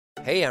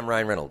Hey, I'm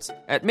Ryan Reynolds.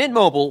 At Mint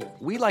Mobile,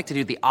 we like to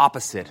do the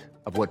opposite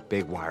of what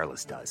Big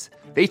Wireless does.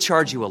 They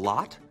charge you a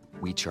lot,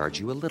 we charge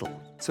you a little.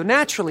 So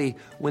naturally,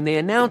 when they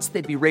announced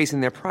they'd be raising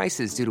their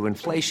prices due to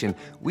inflation,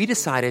 we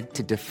decided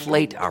to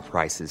deflate our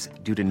prices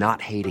due to not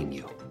hating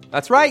you.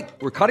 That's right.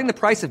 We're cutting the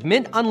price of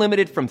Mint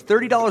Unlimited from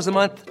 $30 a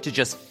month to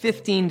just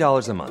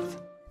 $15 a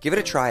month. Give it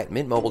a try at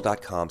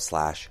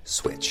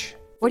mintmobile.com/switch.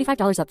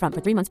 $45 up front for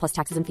 3 months plus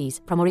taxes and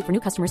fees. Promo rate for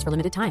new customers for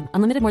limited time.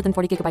 Unlimited more than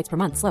 40 gigabytes per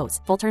month. Slows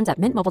full terms at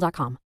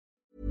mintmobile.com.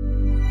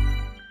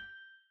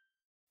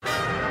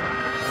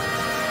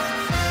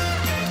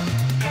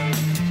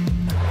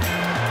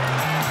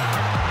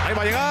 Ahí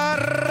va a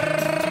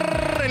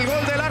llegar el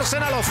gol del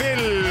Arsenal.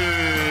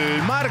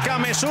 Ozil marca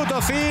Mesut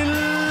Ozil.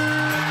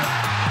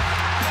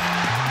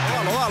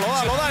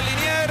 Lo da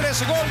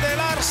Liniers. Gol del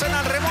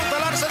Arsenal. Remonta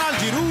el Arsenal.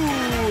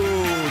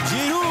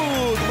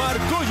 Giroud.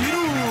 Marcó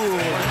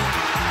Giroud.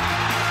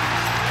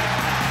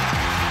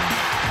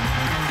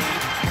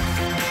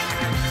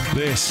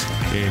 This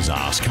is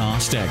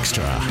Arscast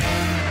Extra.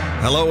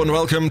 Hello and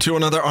welcome to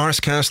another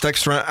Arscast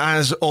Extra,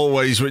 as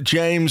always, with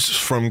James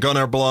from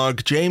Gunner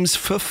Blog. James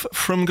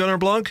from Gunner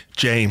Blog?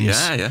 James.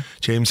 Yeah.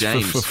 James.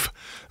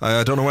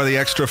 I don't know where the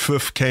extra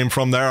came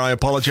from there. I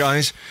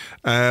apologise.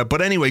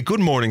 But anyway,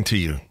 good morning to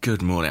you.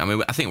 Good morning. I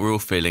mean, I think we're all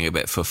feeling a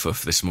bit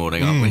this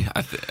morning, aren't we?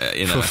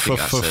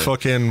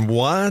 Fucking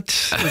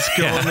what is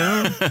going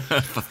on?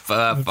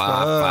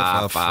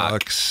 For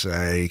fuck's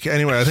sake.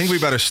 Anyway, I think we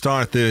better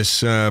start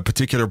this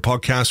particular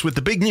podcast with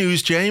the big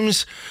news,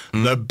 James.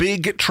 The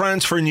big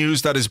transfer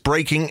news that is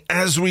breaking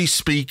as we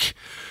speak.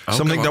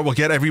 Something that will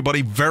get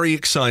everybody very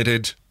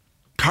excited.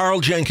 Carl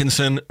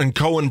Jenkinson and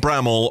Cohen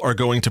Bramall are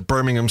going to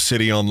Birmingham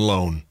City on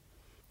loan.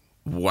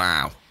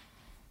 Wow.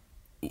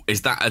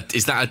 Is that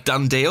a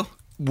done deal?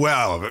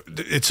 Well,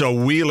 it's a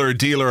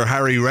wheeler-dealer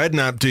Harry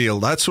Redknapp deal.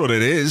 That's what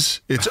it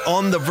is. It's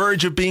on the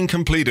verge of being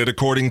completed,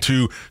 according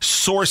to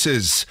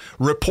sources,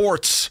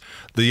 reports.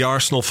 The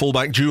Arsenal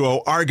fullback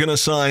duo are going to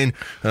sign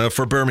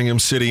for Birmingham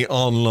City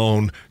on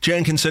loan.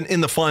 Jenkinson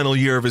in the final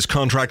year of his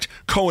contract.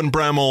 Cohen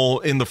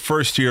Bramall in the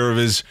first year of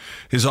his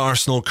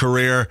Arsenal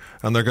career.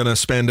 And they're going to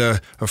spend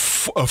a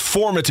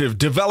formative,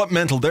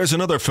 developmental, there's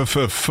another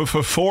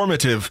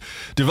formative,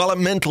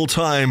 developmental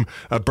time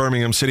at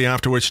Birmingham City,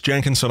 after which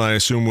Jenkinson, I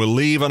assume, will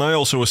leave. And I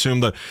also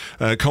assume that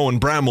Cohen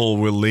Bramall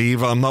will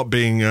leave. I'm not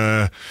being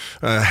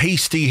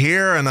hasty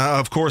here. And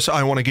of course,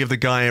 I want to give the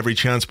guy every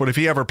chance. But if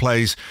he ever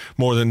plays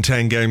more than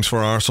 10 games for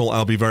Arsenal,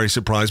 I'll be very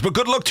surprised. But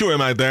good luck to him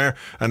out there.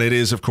 And it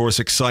is, of course,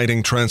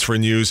 exciting transfer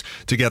news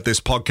to get this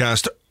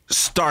podcast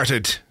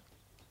started.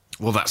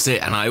 Well, that's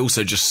it. And I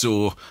also just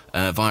saw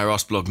via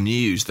Arsblog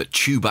News that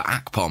Chuba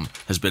Akpom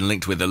has been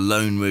linked with a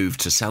loan move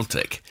to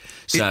Celtic.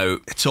 So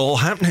it's all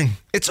happening.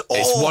 It's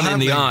one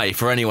happening. in the eye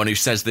for anyone who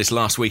says this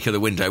last week of the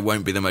window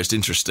won't be the most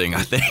interesting,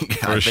 I think.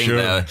 For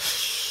sure.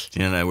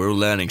 We're all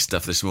learning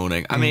stuff this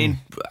morning. I mean,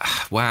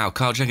 wow,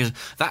 Carl Jenkins.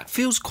 That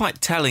feels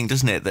quite telling,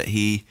 doesn't it, that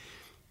he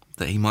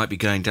might be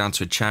going down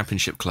to a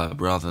Championship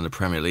club rather than a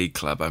Premier League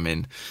club. I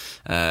mean,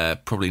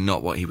 probably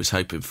not what he was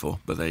hoping for,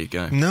 but there you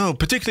go. No,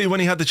 particularly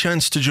when he had the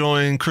chance to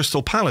join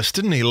Crystal Palace,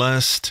 didn't he,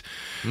 last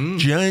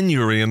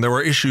January? And there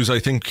were issues, I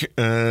think,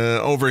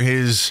 over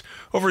his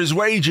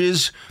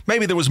wages.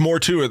 Maybe there was more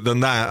to it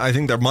than that. I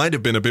think there might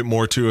have been a bit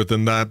more to it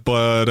than that,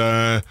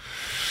 but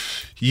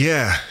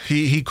yeah,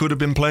 he could have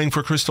been playing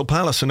for Crystal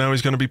Palace, and now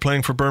he's going to be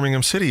playing for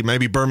Birmingham City.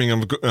 Maybe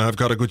Birmingham have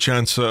got a good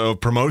chance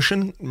of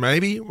promotion.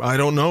 Maybe, I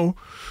don't know.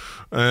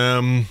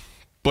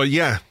 But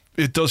yeah,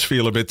 it does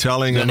feel a bit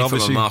telling. And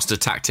obviously, from a master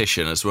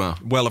tactician as well.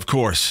 Well, of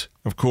course,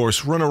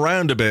 run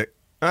around a bit,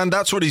 and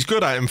that's what he's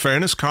good at. In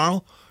fairness,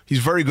 Carl, he's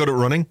very good at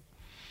running.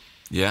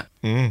 Yeah.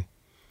 I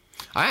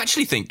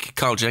actually think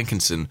Carl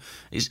Jenkinson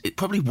it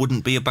probably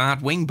wouldn't be a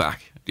bad wing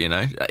back,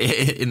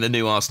 in the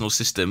new Arsenal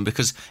system,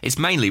 because it's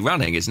mainly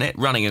running, isn't it?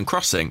 Running and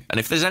crossing. And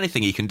if there's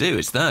anything he can do,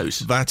 it's those.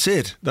 That's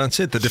it.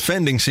 The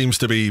defending seems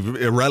to be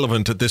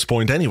irrelevant at this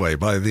point anyway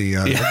by the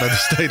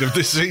state of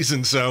this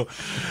season. So,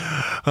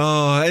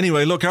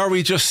 anyway, look, are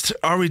we just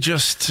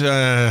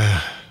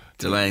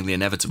delaying the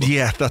inevitable?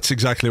 Yeah, that's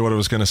exactly what I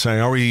was going to say.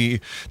 Are we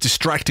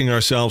distracting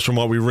ourselves from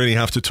what we really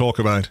have to talk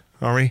about?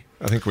 Are we?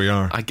 I think we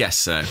are. I guess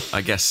so.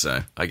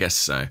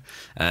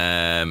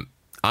 I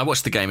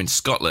watched the game in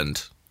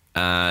Scotland,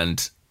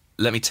 and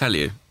let me tell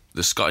you,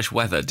 the Scottish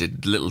weather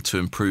did little to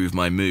improve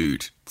my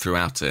mood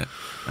throughout it.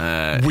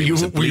 Were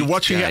you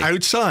watching it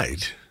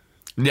outside?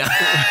 Yeah.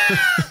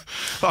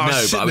 But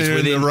I was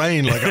in the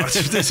rain, like,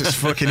 this is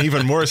fucking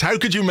even worse. How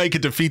could you make a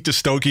defeat to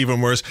Stoke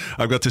even worse?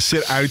 I've got to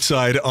sit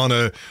outside on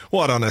a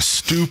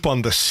stoop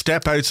on the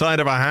step outside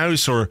of a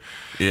house, or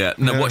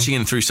watching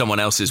in through someone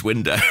else's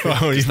window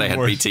because they had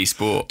worse. BT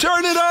Sport.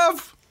 Turn it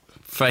off.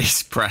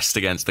 Face pressed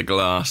against the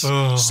glass,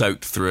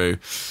 soaked through.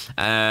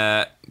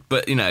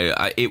 But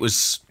it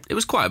was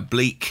quite a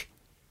bleak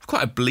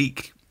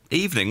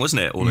evening,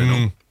 wasn't it? All in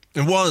all,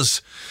 it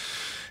was.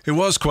 It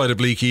was quite a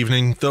bleak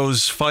evening.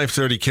 Those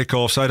 5:30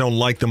 kickoffs, I don't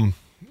like them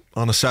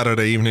on a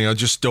Saturday evening. I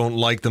just don't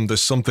like them.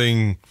 There's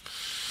something,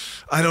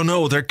 I don't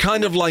know, they're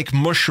kind of like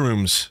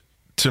mushrooms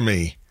to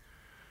me.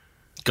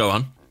 Go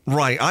on.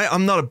 Right,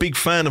 I'm not a big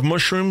fan of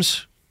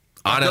mushrooms.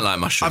 I don't like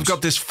mushrooms. I've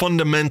got this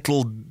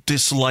fundamental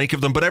dislike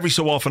of them, but every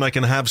so often I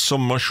can have some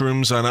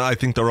mushrooms and I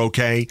think they're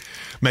okay.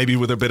 Maybe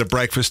with a bit of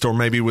breakfast or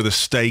maybe with a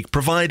steak,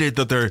 provided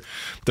that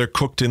they're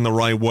cooked in the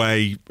right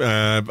way.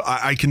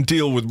 I can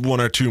deal with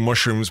one or two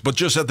mushrooms, but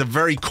just at the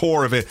very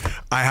core of it,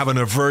 I have an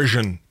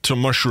aversion to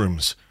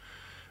mushrooms.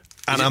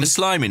 Is it the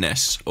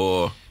sliminess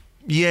or?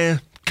 Yeah,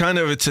 kind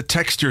of. It's a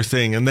texture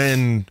thing, and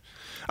then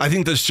I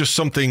think there's just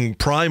something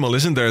primal,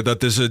 isn't there? That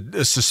there's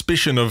a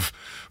suspicion of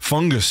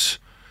fungus.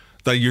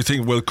 That you're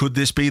thinking, well, could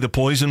this be the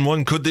poison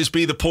one? Could this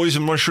be the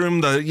poison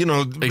mushroom? That, you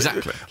know,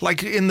 exactly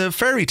like in the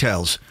fairy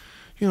tales.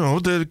 You know,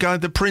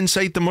 the prince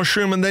ate the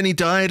mushroom and then he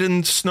died,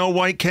 and Snow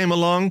White came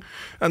along,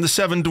 and the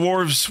 7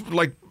 dwarves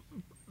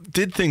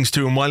did things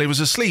to him while he was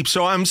asleep.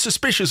 So I'm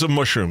suspicious of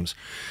mushrooms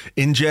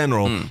in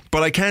general,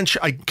 but I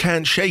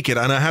can't shake it,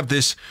 and I have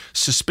this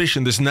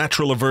suspicion, this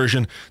natural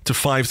aversion to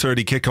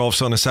 5:30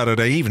 kickoffs on a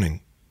Saturday evening.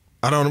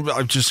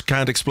 I just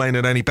can't explain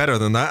it any better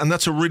than that, and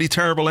that's a really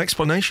terrible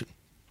explanation.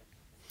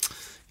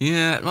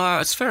 Yeah,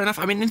 well, it's fair enough.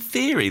 I mean, in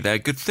theory, they're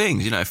good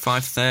things.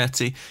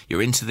 5:30,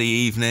 you're into the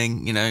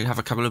evening, have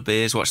a couple of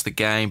beers, watch the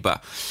game.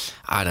 But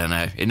I don't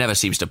know. It never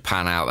seems to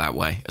pan out that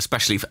way,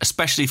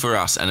 especially for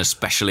us and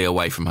especially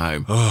away from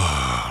home.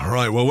 Oh,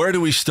 right. Well, where do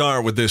we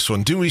start with this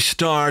one? Do we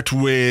start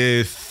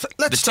with...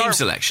 team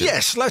selection?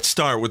 Yes, let's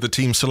start with the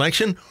team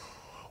selection.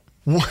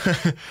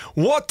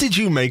 What did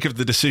you make of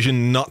the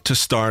decision not to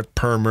start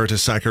Per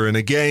Mertesacker in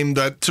a game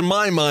that, to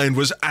my mind,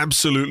 was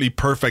absolutely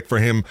perfect for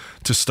him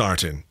to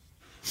start in?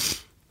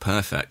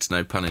 Perfect,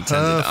 no pun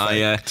intended.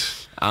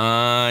 Perfect.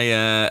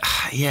 I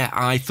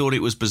thought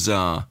it was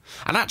bizarre.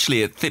 And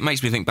actually, it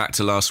makes me think back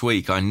to last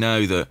week. I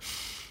know that,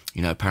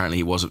 apparently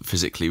he wasn't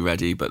physically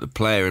ready, but the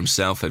player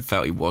himself had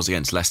felt he was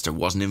against Leicester,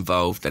 wasn't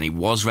involved, and he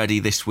was ready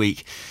this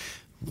week,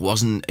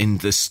 wasn't in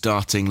the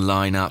starting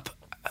lineup.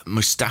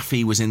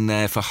 Mustafi was in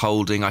there for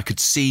holding. I could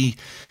see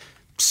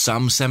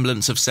some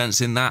semblance of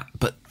sense in that,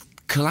 but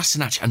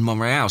Kolasinac and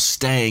Monreal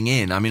staying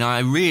in, I mean, I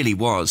really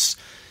was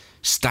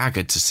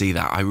staggered to see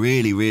that. I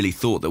really, really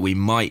thought that we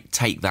might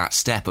take that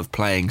step of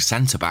playing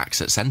centre-backs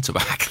at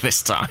centre-back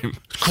this time.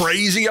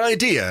 Crazy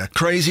idea.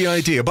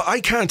 But I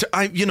can't,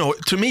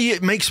 to me,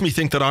 it makes me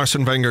think that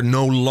Arsene Wenger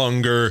no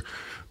longer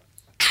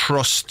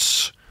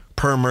trusts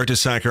Per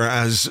Mertesacker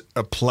as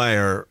a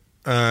player.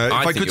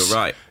 I think you're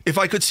right. If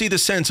I could see the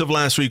sense of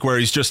last week where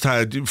he's just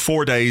had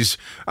 4 days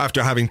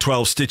after having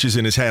 12 stitches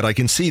in his head, I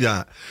can see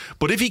that.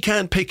 But if he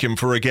can't pick him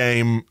for a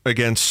game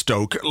against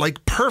Stoke,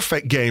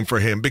 perfect game for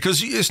him,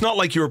 because it's not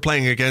like you were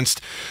playing against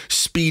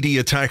speedy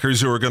attackers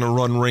who are going to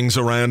run rings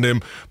around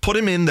him. Put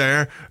him in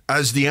there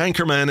as the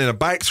anchorman in a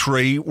back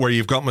three where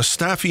you've got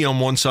Mustafi on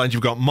one side,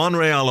 you've got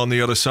Monreal on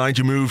the other side.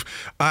 You move,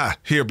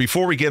 here,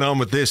 before we get on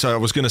with this, I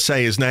was going to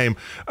say his name.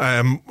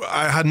 I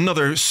had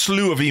another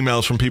slew of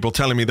emails from people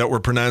telling me that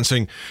we're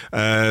pronouncing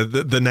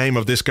the name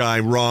of this guy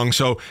wrong.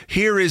 So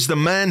here is the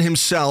man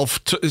himself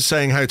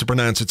saying how to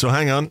pronounce it. So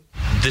hang on.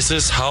 This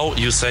is how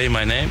you say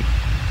my name,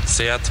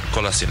 Sead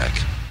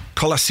Kolasinac.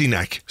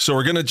 Kolasinac. So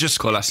we're going to just...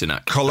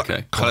 Kolasinac.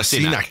 Okay.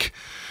 Kolasinac.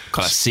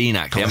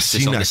 Kolasinac, the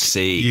emphasis on the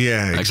C.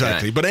 Yeah,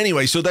 exactly. Okay. But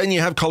anyway, so then you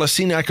have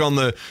Kolasinac on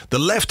the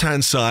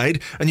left-hand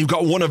side, and you've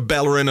got one of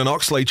Bellerin and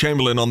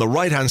Oxlade-Chamberlain on the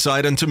right-hand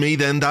side, and to me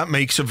then that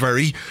makes a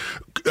very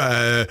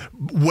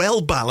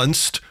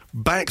well-balanced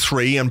back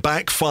three and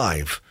back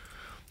five.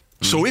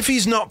 So if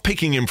he's not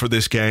picking him for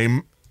this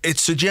game, it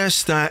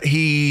suggests that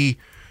he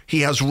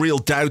has real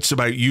doubts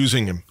about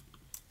using him.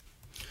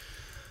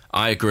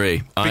 I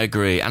agree.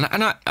 And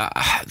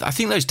I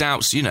think those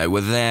doubts,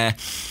 were there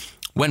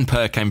when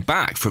Per came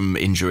back from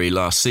injury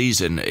last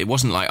season. It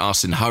wasn't like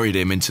Arsene hurried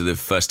him into the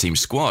first team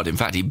squad. In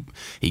fact,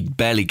 he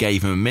barely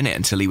gave him a minute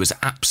until he was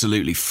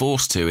absolutely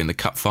forced to in the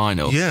cup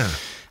final. Yeah.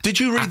 Did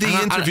you read the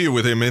interview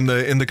with him in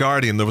the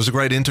Guardian? There was a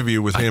great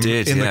interview with him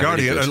in the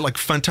Guardian. Really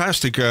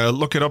fantastic.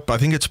 Look it up. I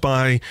think it's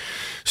by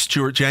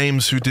Stuart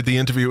James who did the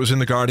interview. It was in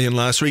the Guardian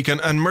last week. And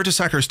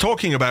Mertesacker's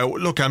talking about,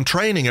 look, I'm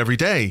training every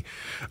day.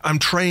 I'm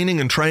training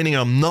and training.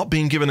 I'm not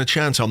being given a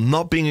chance. I'm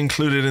not being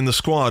included in the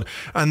squad.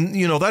 And,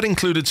 that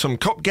included some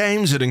cup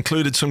games. It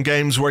included some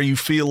games where you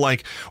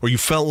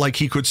felt like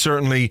he could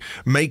certainly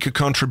make a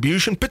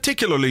contribution,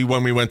 particularly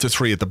when we went to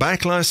 3 at the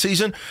back last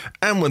season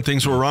and when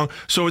things were wrong.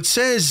 So it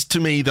says to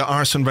me that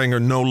Arsene Wenger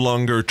no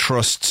longer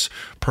trusts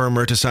Per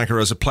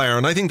Mertesacker as a player,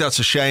 and I think that's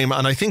a shame.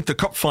 And I think the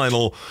cup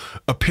final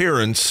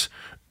appearance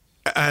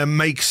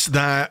makes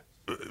that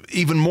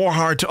even more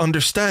hard to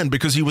understand,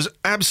 because he was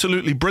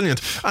absolutely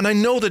brilliant. And I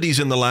know that he's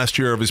in the last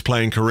year of his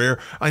playing career.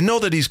 I know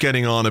that he's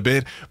getting on a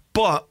bit,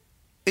 but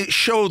it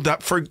showed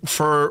that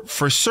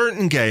for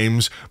certain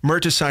games,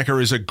 Mertesacker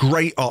is a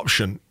great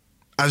option.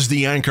 as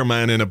the anchor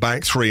man in a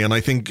back three, and I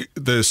think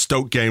the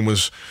Stoke game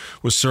was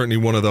certainly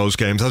one of those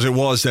games. As it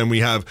was, then we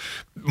have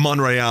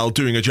Monreal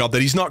doing a job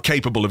that he's not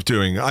capable of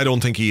doing. I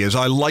don't think he is.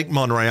 I like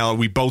Monreal.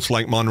 We both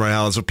like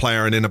Monreal as a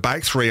player, and in a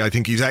back three, I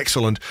think he's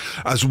excellent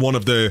as one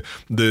of the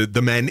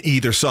men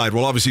either side.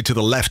 Well, obviously to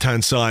the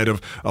left-hand side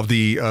of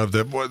the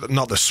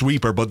not the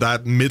sweeper, but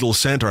that middle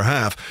centre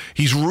half.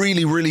 He's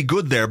really, really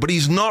good there, but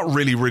he's not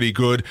really, really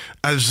good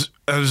as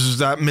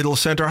that middle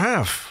centre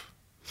half.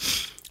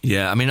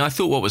 Yeah, I mean, I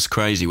thought what was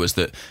crazy was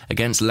that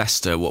against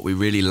Leicester, what we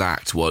really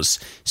lacked was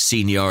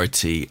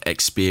seniority,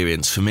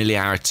 experience,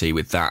 familiarity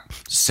with that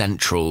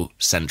central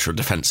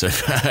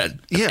defensive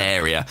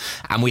area.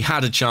 And we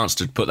had a chance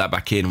to put that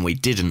back in, and we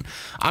didn't.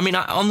 I mean,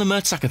 on the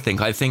Mertesacker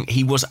thing, I think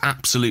he was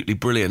absolutely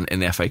brilliant in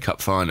the FA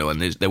Cup final, and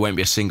there won't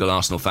be a single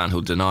Arsenal fan who'll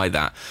deny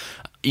that.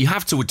 You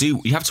have to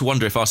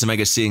wonder if Arsene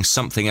Wenger is seeing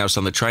something else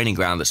on the training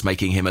ground that's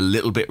making him a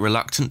little bit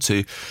reluctant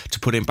to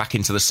put him back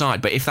into the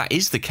side. But if that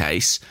is the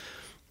case,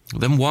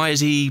 then why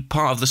is he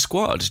part of the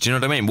squad? Do you know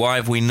what I mean? Why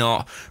have we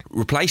not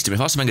replaced him? If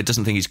Arsene Wenger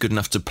doesn't think he's good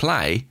enough to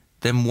play,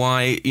 then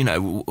why,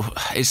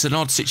 it's an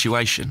odd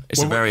situation.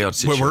 It's a very odd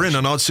situation. Well, we're in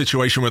an odd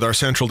situation with our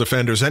central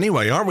defenders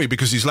anyway, aren't we?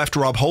 Because he's left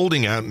Rob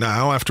Holding out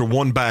now after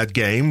one bad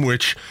game,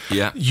 which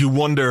you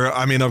wonder,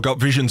 I mean, I've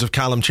got visions of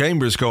Callum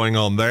Chambers going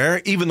on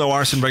there. Even though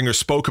Arsene Wenger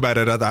spoke about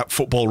it at that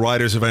Football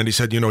Writers event, he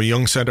said,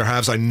 young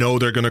centre-halves, I know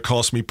they're going to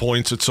cost me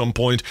points at some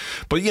point.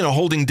 But,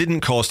 Holding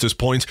didn't cost us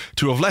points.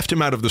 To have left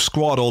him out of the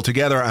squad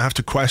altogether, I have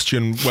to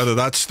question whether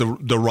that's the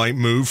right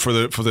move for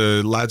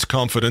the lad's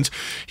confidence.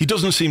 He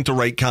doesn't seem to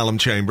rate Callum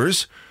Chambers,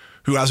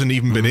 who hasn't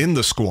even been in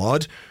the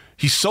squad.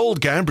 He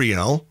sold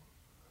Gabriel,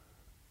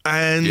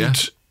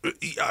 and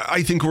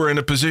I think we're in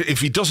a position, if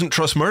he doesn't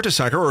trust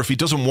Mertesacker, or if he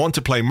doesn't want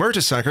to play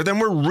Mertesacker, then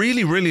we're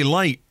really, really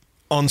light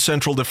on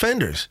central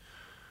defenders.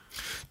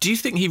 Do you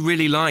think he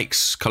really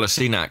likes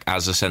Kolasinac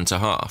as a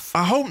centre-half?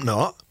 I hope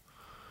not.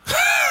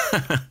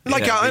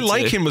 I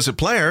like him as a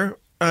player,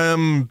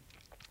 and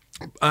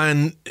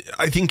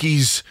I think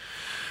he's...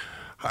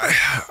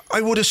 I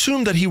would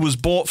assume that he was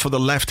bought for the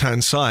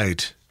left-hand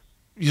side.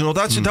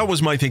 That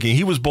was my thinking.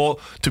 He was bought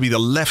to be the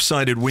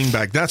left-sided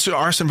wing-back. That's what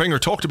Arsene Wenger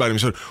talked about him. He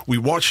said, we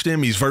watched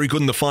him, he's very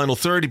good in the final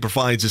third, he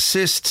provides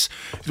assists.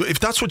 If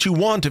that's what you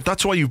want, if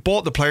that's why you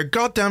bought the player,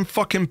 goddamn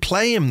fucking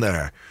play him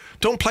there.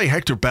 Don't play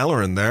Hector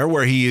Bellerin there,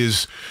 where he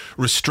is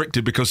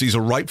restricted because he's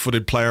a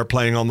right-footed player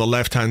playing on the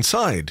left-hand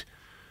side.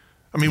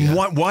 I mean,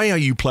 why are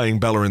you playing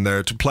Bellerin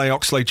there? To play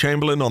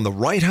Oxlade-Chamberlain on the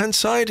right-hand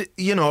side?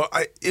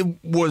 It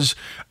was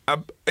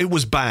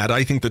bad.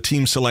 I think the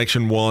team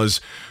selection was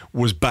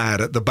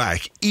bad at the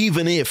back.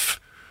 Even if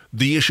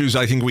the issues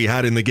I think we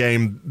had in the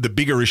game, the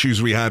bigger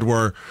issues we had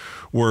were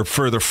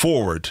further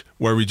forward,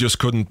 where we just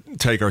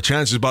couldn't take our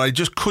chances. But I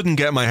just couldn't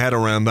get my head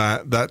around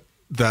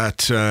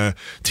that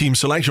team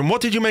selection. What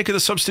did you make of the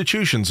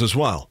substitutions as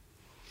well?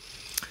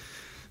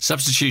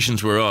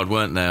 Substitutions were odd,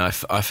 weren't they?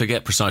 I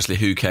forget precisely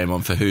who came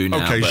on for who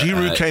now. Okay,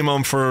 Giroud came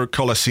on for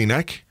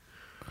Kolasinac.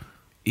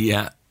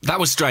 Yeah. That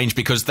was strange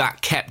because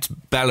that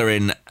kept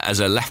Bellerin as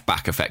a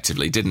left-back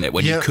effectively, didn't it?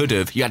 When you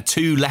had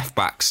two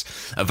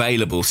left-backs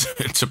available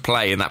to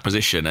play in that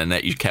position, and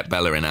that you kept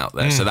Bellerin out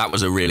there. So that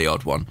was a really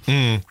odd one.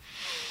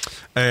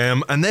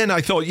 And then I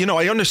thought,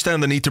 I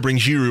understand the need to bring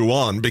Giroud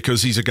on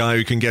because he's a guy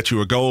who can get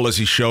you a goal, as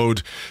he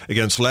showed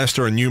against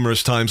Leicester, and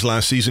numerous times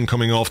last season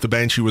coming off the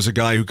bench he was a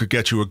guy who could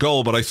get you a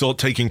goal. But I thought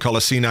taking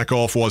Kolasinac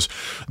off was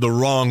the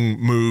wrong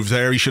move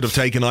there. He should have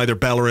taken either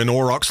Bellerin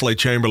or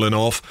Oxlade-Chamberlain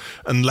off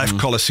and left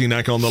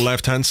Kolasinac on the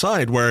left-hand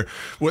side, where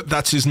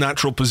that's his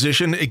natural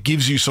position. It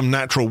gives you some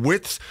natural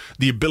width,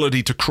 the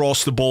ability to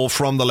cross the ball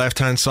from the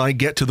left-hand side,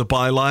 get to the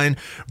byline,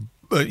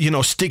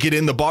 stick it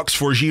in the box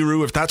for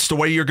Giroud if that's the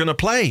way you're going to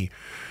play.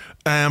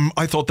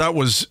 I thought that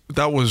was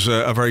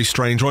a very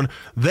strange one.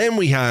 Then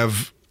we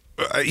have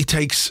he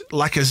takes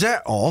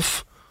Lacazette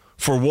off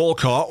for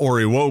Walcott or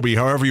Iwobi,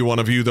 however you want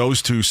to view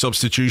those two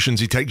substitutions.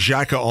 He takes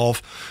Xhaka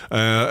off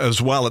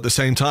as well at the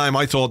same time.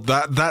 I thought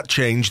that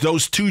change,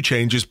 those two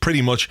changes,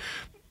 pretty much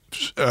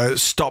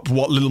stopped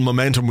what little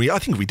momentum I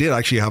think we did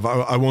actually have.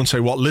 I won't say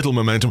what little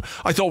momentum.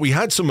 I thought we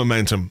had some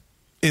momentum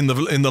in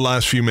the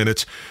last few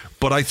minutes,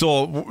 but I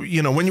thought,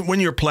 when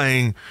you're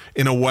playing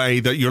in a way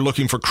that you're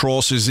looking for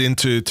crosses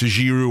into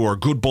Giroud, or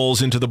good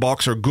balls into the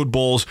box, or good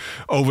balls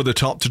over the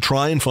top to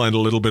try and find a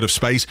little bit of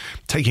space,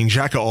 taking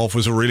Xhaka off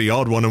was a really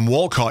odd one. And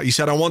Walcott, he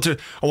said, I wanted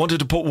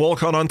to put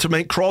Walcott on to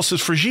make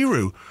crosses for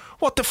Giroud.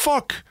 What the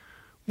fuck?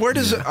 Where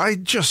does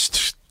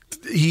it?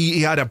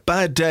 He had a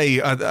bad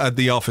day at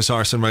the office,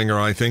 Arsene Wenger,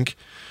 I think.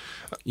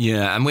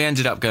 Yeah, and we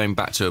ended up going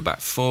back to a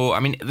back four. I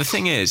mean, the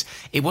thing is,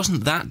 it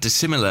wasn't that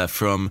dissimilar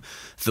from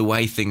the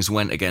way things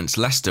went against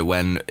Leicester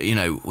when,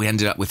 we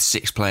ended up with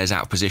 6 players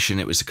out of position.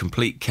 It was a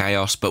complete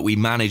chaos, but we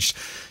managed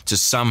to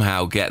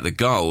somehow get the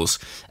goals.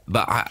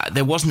 But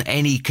there wasn't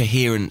any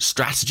coherent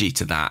strategy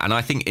to that. And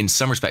I think in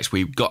some respects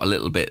we got a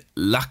little bit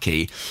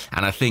lucky.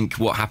 And I think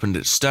what happened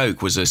at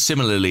Stoke was a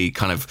similarly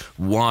kind of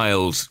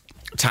wild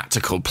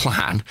tactical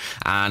plan,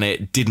 and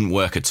it didn't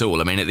work at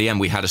all. I mean, at the end,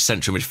 we had a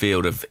central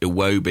midfield of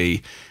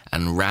Iwobi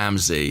and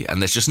Ramsey,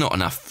 and there's just not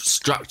enough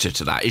structure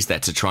to that, is there,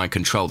 to try and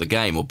control the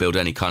game or build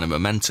any kind of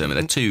momentum?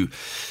 And they're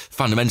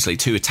fundamentally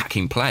two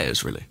attacking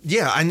players, really.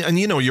 Yeah, and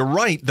you know, you're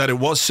right that it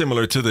was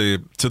similar to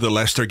the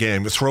Leicester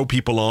game, to throw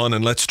people on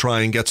and let's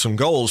try and get some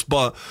goals.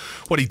 But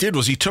what he did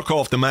was he took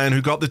off the man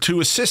who got the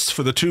 2 assists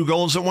for the 2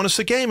 goals that won us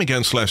the game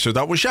against Leicester.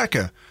 That was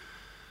Xhaka.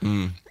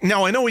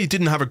 Now, I know he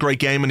didn't have a great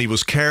game and he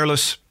was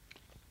careless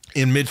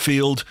in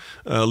midfield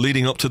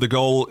leading up to the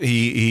goal.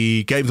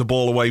 He gave the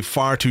ball away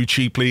far too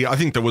cheaply. I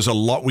think there was a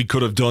lot we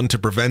could have done to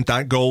prevent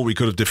that goal. We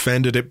could have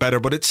defended it better,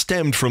 but it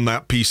stemmed from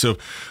that piece of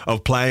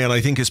play. And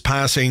I think his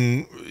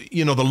passing,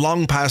 you know, the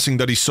long passing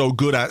that he's so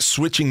good at,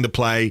 switching the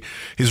play,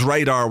 his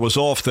radar was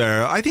off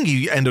there. I think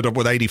he ended up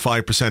with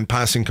 85%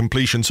 passing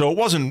completion, so it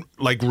wasn't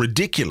like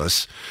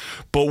ridiculous.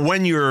 But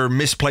when you're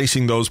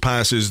misplacing those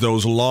passes,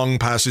 those long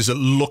passes, it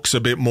looks a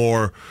bit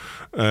more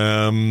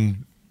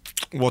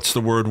what's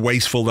the word,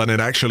 wasteful than it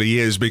actually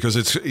is, because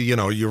it's, you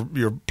know,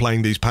 you're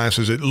playing these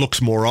passes, it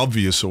looks more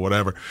obvious or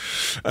whatever.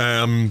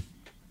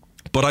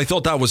 But I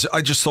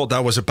just thought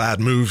that was a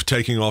bad move,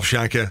 taking off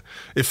Xhaka.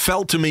 It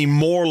felt to me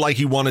more like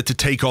he wanted to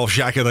take off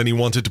Xhaka than he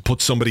wanted to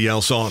put somebody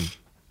else on,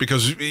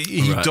 because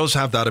he does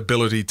have that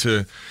ability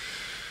to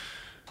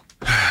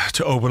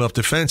open up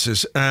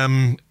defences.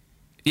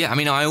 Yeah, I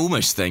mean, I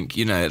almost think,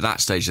 you know, at that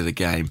stage of the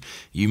game,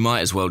 you might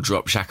as well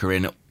drop Xhaka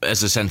in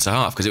as a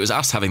centre-half, because it was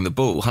us having the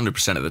ball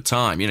 100% of the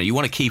time. You know, you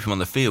want to keep him on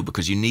the field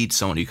because you need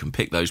someone who can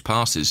pick those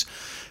passes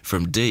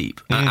from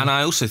deep. And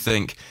I also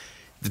think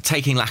the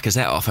taking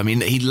Lacazette off, I mean,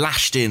 he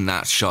lashed in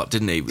that shot,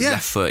 didn't he? Yeah.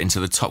 Left foot into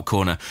the top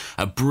corner.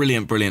 A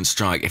brilliant, brilliant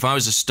strike. If I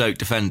was a Stoke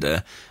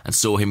defender and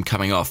saw him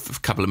coming off a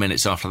couple of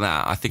minutes after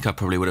that, I think I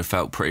probably would have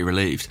felt pretty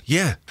relieved.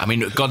 Yeah. I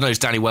mean, God knows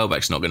Danny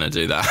Welbeck's not going to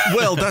do that.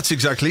 Well, that's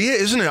exactly it,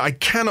 isn't it? I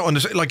cannot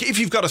understand. Like, if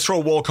you've got to throw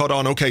Walcott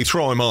on, okay,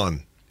 throw him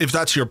on. If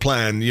that's your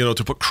plan, you know,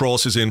 to put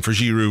crosses in for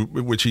Giroud,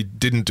 which he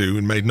didn't do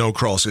and made no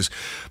crosses.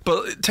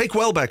 But take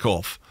Welbeck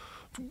off.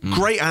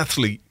 Great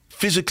athlete.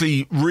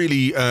 Physically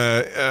really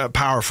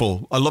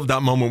powerful. I love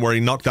that moment where he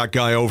knocked that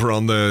guy over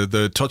on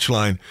the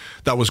touchline.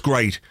 That was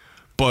great.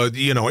 But,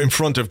 you know, in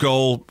front of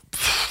goal,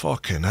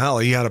 fucking hell,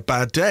 he had a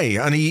bad day.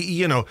 And he,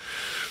 you know,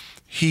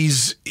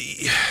 he's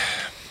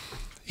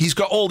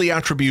got all the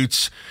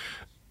attributes,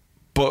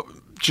 but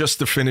just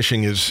the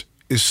finishing is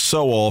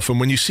so off. And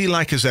when you see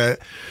Lacazette,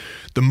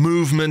 the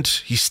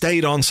movement, he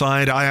stayed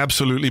onside. I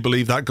absolutely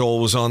believe that goal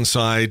was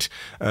onside.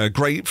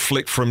 Great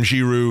flick from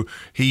Giroud.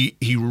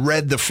 He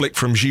read the flick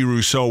from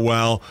Giroud so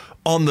well.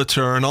 On the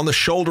turn, on the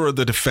shoulder of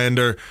the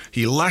defender,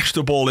 he lashed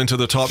the ball into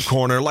the top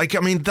corner. Like,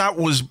 I mean, that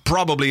was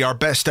probably our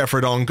best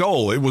effort on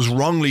goal. It was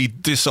wrongly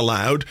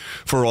disallowed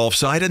for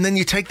offside, and then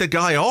you take the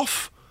guy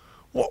off.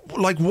 What,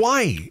 like,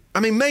 why? I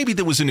mean, maybe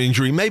there was an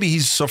injury. Maybe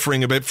he's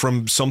suffering a bit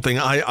from something.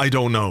 I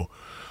don't know.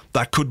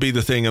 That could be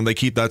the thing, and they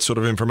keep that sort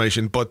of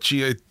information. But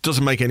gee, it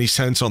doesn't make any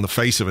sense on the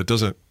face of it,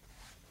 does it?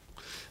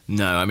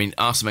 No, I mean,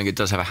 Arsene Wenger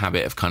does have a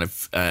habit of kind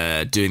of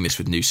doing this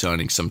with new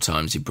signings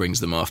sometimes. He brings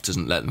them off,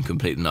 doesn't let them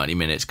complete the 90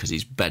 minutes because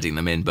he's bedding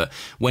them in. But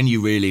when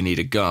you really need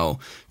a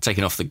goal,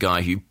 taking off the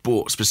guy who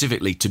bought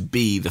specifically to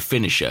be the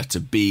finisher, to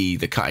be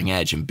the cutting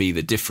edge and be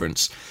the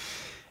difference,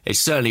 it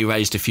certainly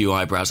raised a few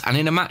eyebrows. And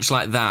in a match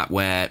like that,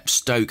 where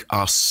Stoke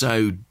are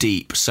so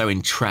deep, so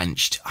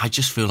entrenched, I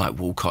just feel like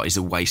Walcott is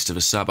a waste of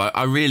a sub.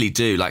 I really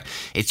do. Like,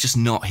 it's just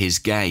not his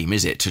game,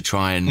 is it, to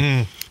try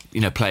and you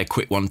know, play a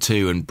quick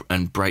 1-2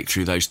 and break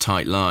through those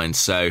tight lines.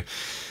 So,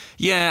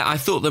 yeah, I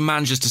thought the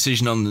manager's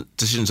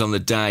decisions on the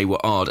day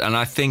were odd. And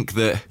I think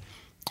that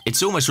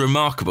it's almost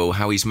remarkable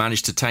how he's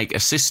managed to take a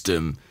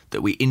system that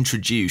we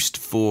introduced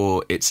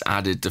for its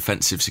added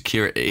defensive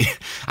security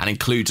and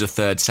includes a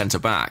third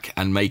centre-back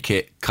and make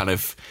it kind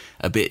of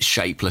a bit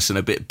shapeless and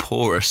a bit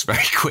porous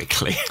very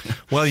quickly.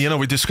 Well, you know,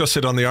 we discussed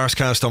it on the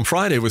Arscast on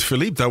Friday with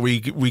Philippe that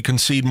we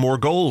concede more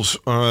goals.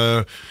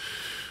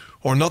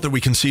 Or not that we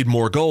concede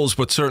more goals,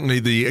 but certainly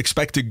the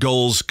expected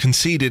goals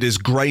conceded is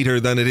greater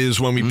than it is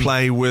when we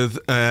play with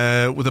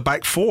a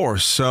back four.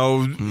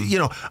 So, you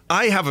know,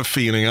 I have a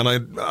feeling, and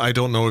I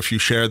don't know if you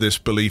share this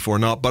belief or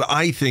not, but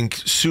I think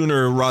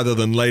sooner rather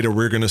than later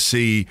we're going to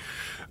see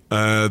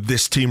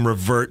this team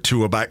revert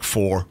to a back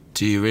four.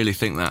 Do you really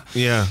think that?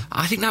 Yeah.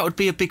 I think that would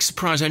be a big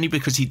surprise, only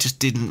because he just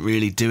didn't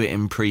really do it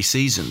in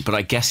pre-season. But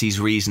I guess he's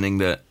reasoning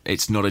that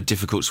it's not a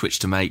difficult switch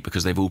to make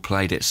because they've all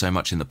played it so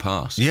much in the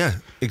past. Yeah,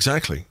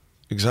 exactly.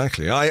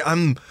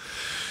 I'm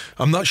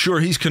not sure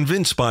he's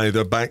convinced by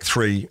the back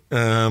three,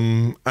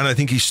 and I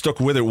think he's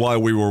stuck with it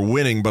while we were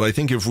winning. But I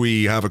think if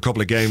we have a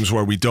couple of games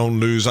where we don't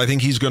lose, I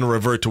think he's going to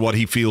revert to what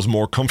he feels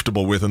more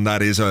comfortable with, and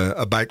that is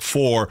a back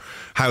four.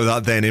 How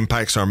that then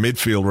impacts our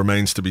midfield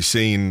remains to be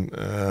seen.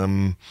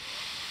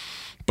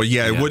 But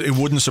yeah, it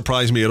wouldn't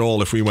surprise me at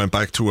all if we went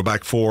back to a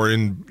back four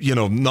in, you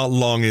know, not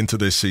long into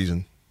this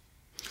season.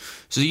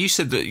 So you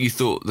said that you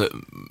thought that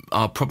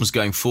our problems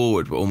going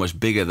forward were almost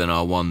bigger than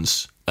our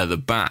ones at the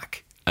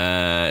back.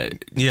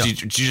 Do you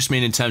just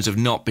mean in terms of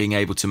not being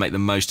able to make the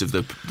most of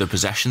the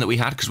possession that we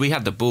had? Because we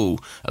had the ball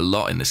a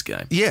lot in this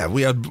game. Yeah,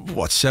 we had,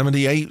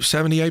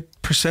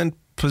 78%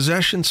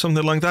 possession,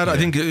 something like that. Yeah. I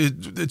think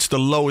it's the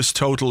lowest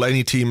total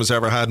any team has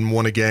ever had and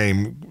won a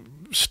game,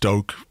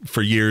 Stoke,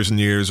 for years and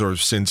years, or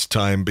since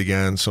time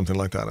began, something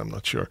like that. I'm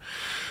not sure.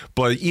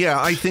 But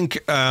yeah, I think...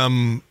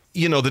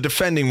 the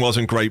defending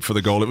wasn't great for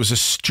the goal. It was a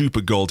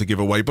stupid goal to give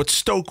away. But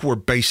Stoke were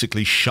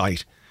basically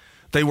shite.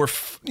 They were,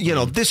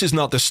 this is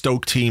not the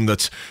Stoke team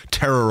that's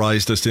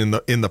terrorised us in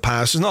the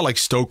past. It's not like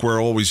Stoke were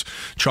always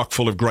chock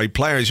full of great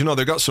players.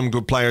 They've got some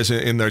good players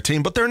in their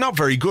team, but they're not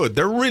very good.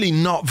 They're really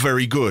not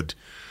very good.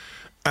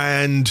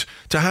 And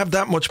to have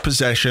that much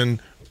possession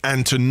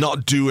and to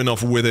not do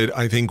enough with it,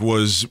 I think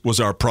was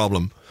our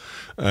problem.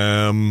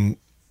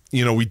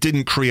 We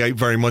didn't create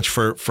very much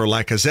for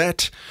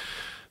Lacazette.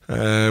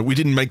 We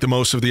didn't make the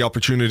most of the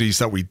opportunities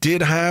that we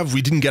did have.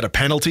 We didn't get a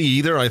penalty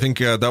either. I think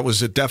that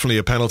was definitely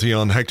a penalty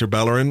on Hector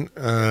Bellerin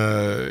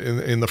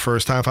in the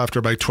first half after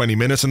about 20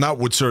 minutes, and that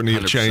would certainly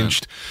have 100%.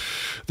 Changed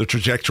the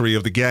trajectory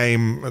of the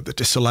game, the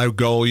disallowed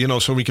goal,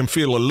 so we can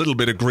feel a little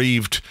bit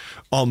aggrieved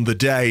on the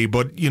day.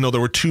 But, there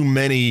were too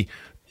many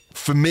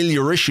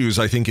familiar issues,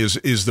 I think,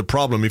 is the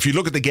problem. If you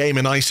look at the game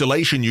in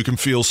isolation, you can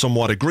feel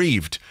somewhat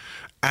aggrieved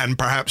and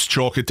perhaps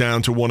chalk it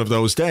down to one of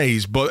those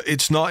days, but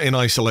it's not in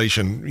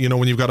isolation.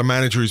 When you've got a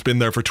manager who's been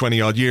there for 20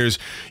 odd years,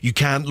 you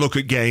can't look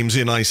at games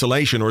in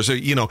isolation, or say,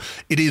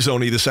 it is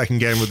only the second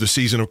game of the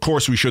season. Of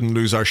course we shouldn't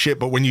lose our shit,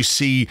 but when you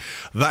see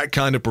that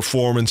kind of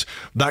performance,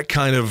 that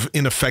kind of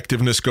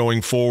ineffectiveness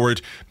going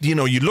forward,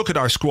 you look at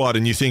our squad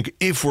and you think,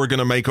 if we're going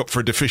to make up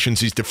for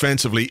deficiencies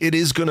defensively, it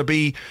is going to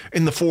be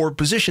in the forward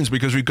positions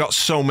because we've got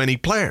so many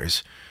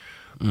players.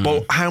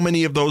 But how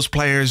many of those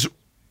players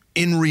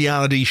in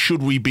reality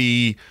should we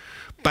be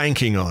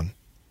banking on?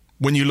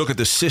 When you look at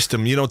the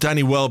system,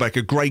 Danny Welbeck,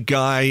 a great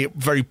guy,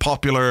 very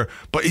popular,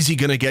 but is he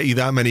going to get you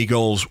that many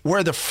goals?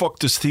 Where the fuck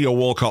does Theo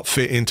Walcott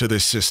fit into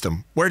this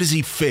system? Where does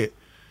he fit?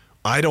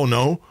 I don't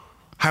know.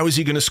 How is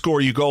he going to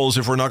score you goals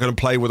if we're not going to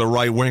play with a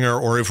right winger,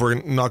 or if we're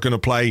not going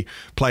to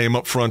play him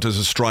up front as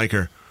a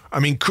striker?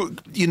 I mean,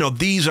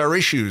 these are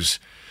issues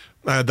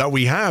that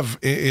we have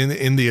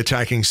in the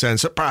attacking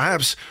sense.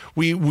 Perhaps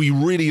we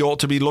really ought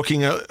to be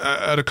looking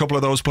at a couple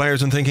of those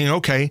players and thinking,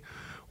 okay,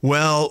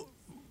 well,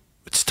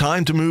 it's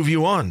time to move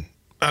you on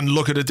and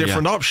look at a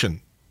different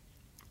option.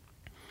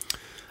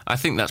 I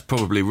think that's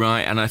probably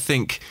right. And I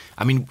think,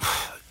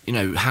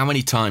 how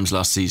many times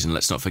last season,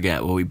 let's not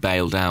forget, we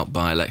bailed out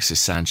by Alexis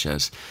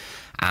Sanchez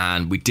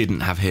and we didn't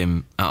have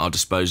him at our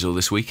disposal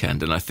this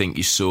weekend. And I think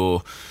you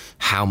saw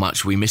how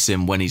much we miss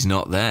him when he's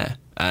not there.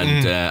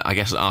 And I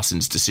guess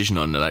Arsene's decision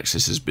on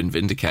Alexis has been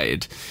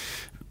vindicated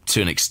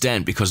to an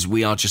extent because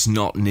we are just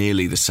not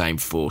nearly the same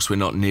force. We're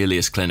not nearly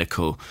as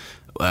clinical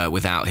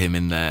without him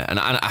in there. And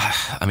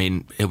I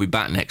mean, he'll be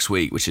back next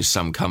week, which is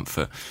some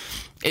comfort.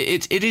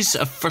 It is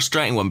a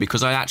frustrating one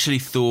because I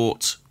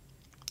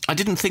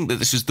didn't think that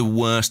this was the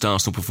worst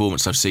Arsenal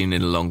performance I've seen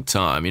in a long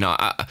time.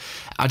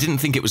 I didn't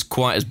think it was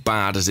quite as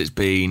bad as it's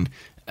been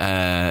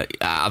at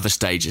other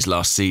stages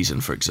last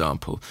season, for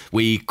example.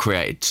 We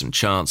created some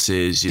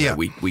chances,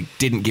 we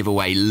didn't give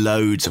away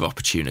loads of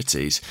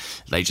opportunities.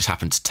 They just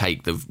happened to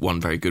take the one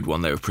very good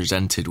one they were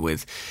presented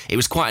with. It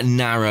was quite a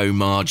narrow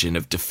margin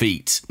of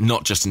defeat,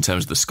 not just in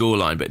terms of the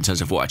scoreline, but in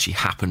terms of what actually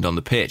happened on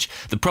the pitch.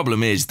 The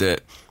problem is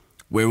that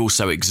we're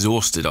also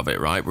exhausted of it,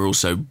 right? We're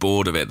also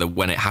bored of it, that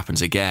when it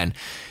happens again,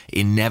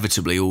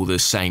 inevitably all the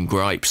same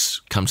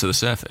gripes come to the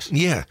surface.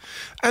 Yeah.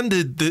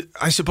 And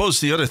I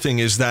suppose the other thing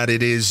is that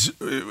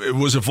it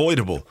was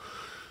avoidable.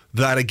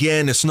 That,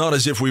 again, it's not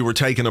as if we were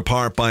taken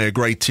apart by a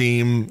great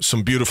team,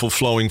 some beautiful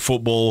flowing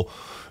football.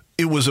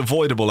 It was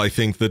avoidable, I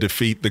think, the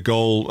defeat. The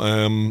goal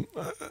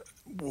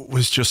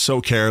was just so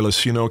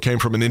careless, came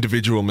from an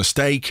individual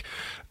mistake.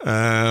 But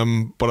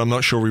I'm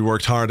not sure we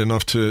worked hard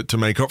enough to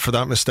make up for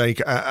that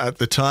mistake at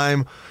the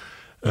time.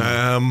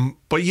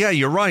 But yeah,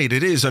 you're right,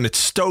 it is. And it's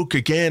Stoke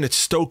again, it's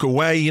Stoke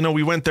away.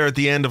 We went there at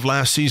the end of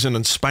last season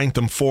and spanked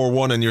them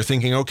 4-1, and you're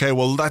thinking, okay,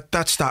 well,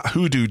 that's that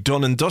hoodoo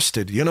done and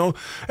dusted.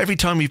 Every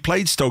time we've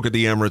played Stoke at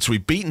the Emirates,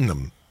 we've beaten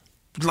them.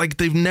 Like,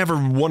 they've never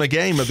won a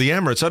game at the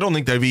Emirates. I don't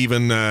think they've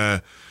even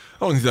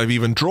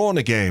drawn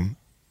a game.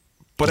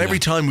 But every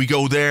time we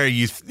go there,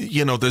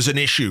 there's an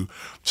issue.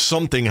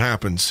 Something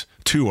happens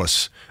to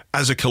us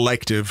as a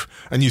collective,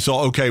 and you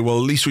thought, okay, well,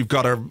 at least we've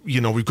got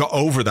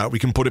over that. We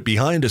can put it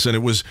behind us, and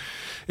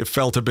it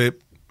felt a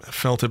bit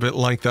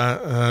like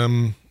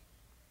that,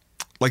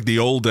 like the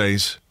old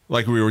days,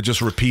 like we were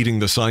just repeating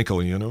the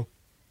cycle,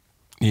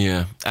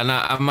 Yeah, and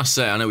I must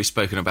say, I know we've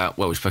spoken about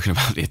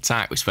the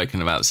attack, we've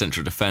spoken about the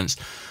central defence.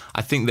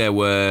 I think there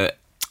were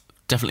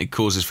definitely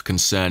causes for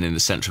concern in the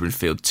central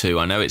midfield too.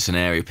 I know it's an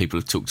area people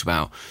have talked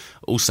about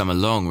all summer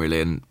long, really,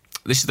 and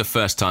this is the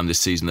first time this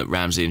season that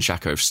Ramsey and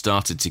Xhaka have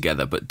started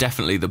together, but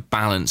definitely the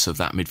balance of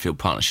that midfield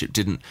partnership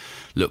didn't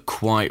look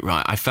quite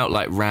right. I felt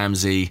like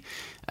Ramsey,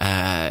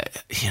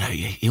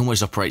 he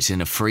almost operates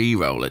in a free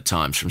role at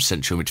times from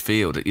central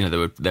midfield. You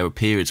know, there were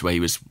periods where he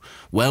was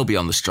well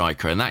beyond the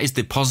striker, and that is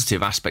the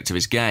positive aspect of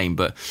his game,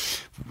 but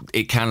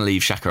it can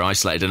leave Xhaka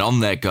isolated. And on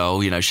their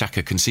goal,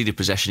 Xhaka conceded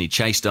possession, he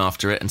chased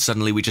after it, and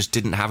suddenly we just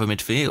didn't have a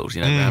midfield.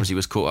 Ramsey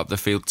was caught up the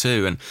field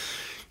too, and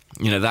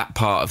that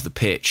part of the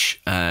pitch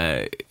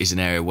is an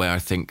area where I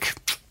think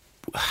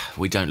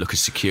we don't look as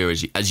secure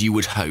as you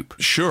would hope.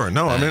 Sure,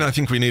 no, I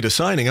think we need a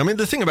signing. I mean,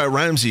 the thing about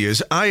Ramsey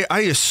is I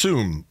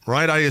assume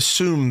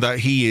that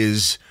he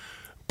is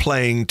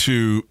playing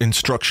to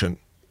instruction,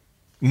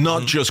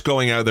 not just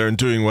going out there and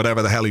doing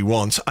whatever the hell he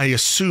wants. I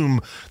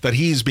assume that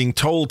he's being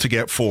told to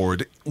get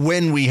forward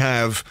when we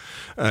have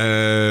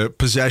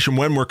possession,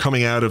 when we're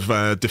coming out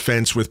of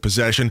defence with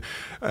possession.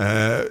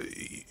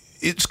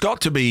 It's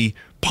got to be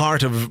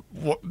part of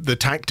the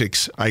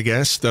tactics, I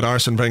guess, that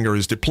Arsene Wenger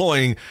is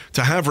deploying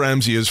to have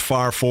Ramsey as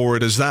far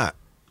forward as that,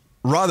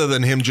 rather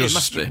than him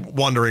just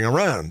wandering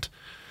around.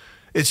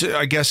 It's,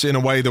 I guess, in a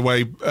way, the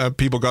way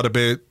people got a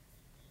bit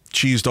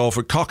cheesed off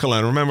with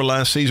Coquelin. Remember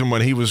last season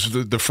when he was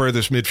the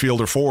furthest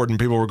midfielder forward and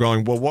people were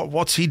going, well,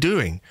 what's he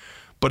doing?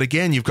 But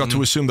again, you've got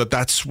to assume that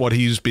that's what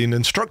he's been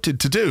instructed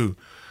to do.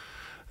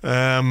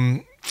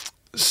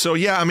 So,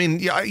 yeah,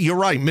 you're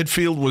right.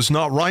 Midfield was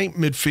not right.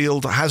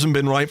 Midfield hasn't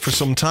been right for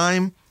some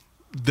time.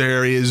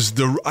 There is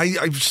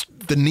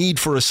the need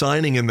for a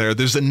signing in there.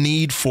 There's a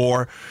need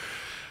for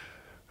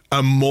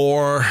a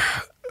more,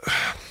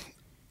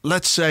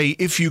 let's say,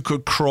 if you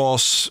could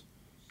cross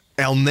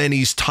El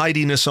Neni's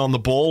tidiness on the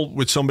ball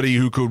with somebody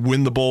who could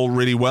win the ball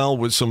really well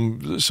with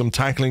some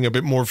tackling, a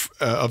bit more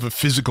of a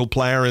physical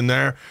player in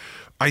there.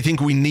 I think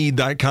we need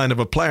that kind of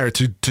a player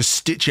to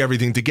stitch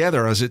everything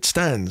together as it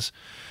stands.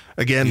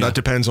 Again, that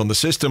depends on the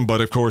system,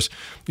 but of course,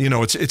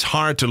 it's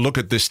hard to look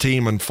at this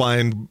team and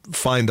find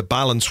the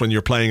balance when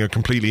you're playing a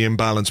completely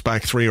imbalanced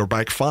back three or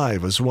back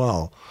five as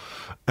well.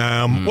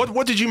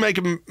 What did you make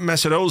of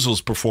Mesut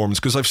Ozil's performance?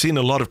 Because I've seen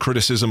a lot of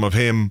criticism of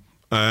him.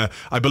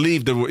 I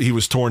believe that he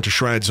was torn to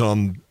shreds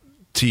on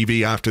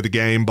TV after the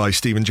game by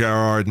Steven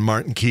Gerrard and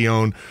Martin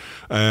Keown.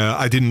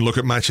 I didn't look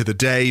at Match of the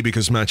Day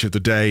because Match of the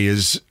Day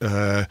is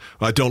I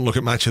don't look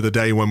at Match of the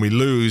Day when we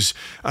lose,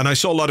 and I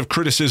saw a lot of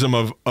criticism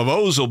of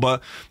Ozil,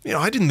 but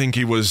I didn't think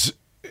he was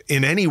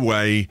in any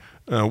way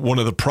one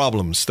of the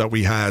problems that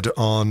we had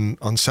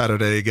on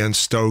Saturday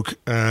against Stoke.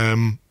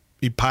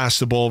 He passed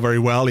the ball very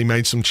well, he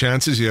made some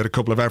chances, he had a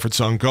couple of efforts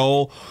on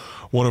goal,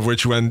 one of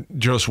which went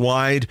just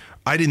wide.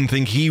 I didn't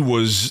think he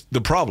was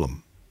the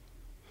problem.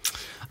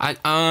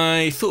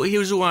 I thought he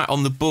was all right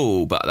on the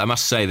ball, but I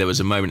must say there was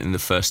a moment in the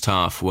first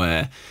half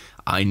where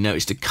I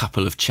noticed a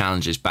couple of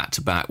challenges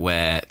back-to-back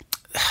where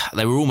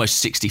they were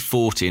almost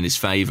 60-40 in his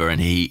favour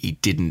and he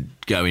didn't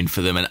go in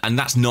for them. And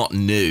that's not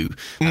new.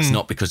 That's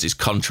not because his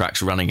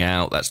contract's running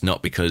out. That's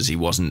not because he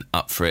wasn't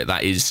up for it.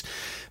 That is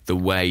the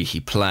way he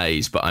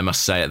plays. But I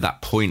must say at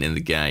that point in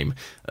the game,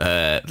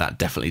 that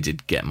definitely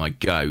did get my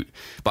goat.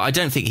 But I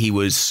don't think he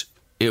was...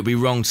 It would be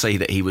wrong to say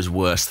that he was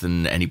worse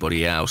than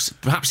anybody else.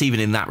 Perhaps even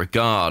in that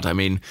regard. I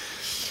mean,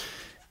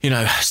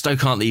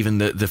 Stoke aren't even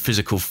the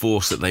physical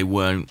force that they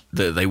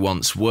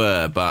once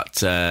were,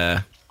 but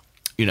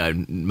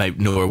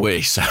maybe nor are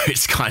we. So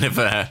it's kind of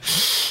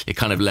it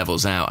kind of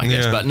levels out, I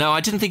guess. But no,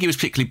 I didn't think he was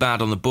particularly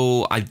bad on the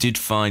ball. I did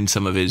find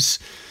some of his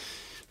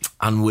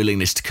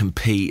unwillingness to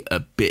compete a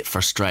bit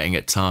frustrating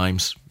at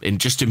times in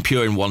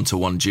pure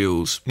one-to-one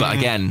duels. But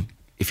again,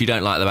 if you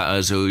don't like that about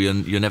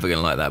Ozil, you're never going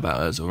to like that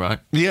about Ozil, right?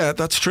 Yeah,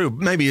 that's true.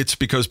 Maybe it's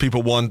because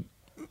people want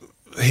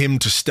him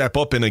to step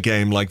up in a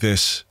game like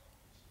this.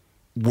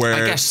 Where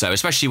I guess so,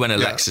 especially when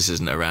Alexis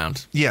isn't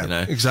around.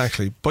 Yeah,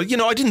 exactly. But,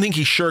 I didn't think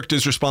he shirked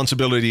his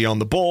responsibility on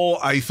the ball.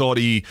 I thought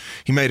he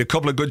made a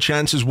couple of good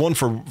chances. One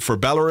for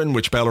Bellerin,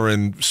 which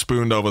Bellerin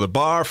spooned over the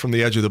bar from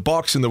the edge of the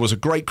box. And there was a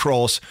great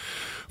cross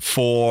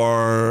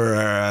for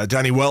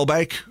Danny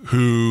Welbeck,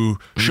 who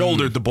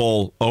shouldered the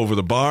ball over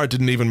the bar,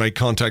 didn't even make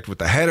contact with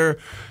the header.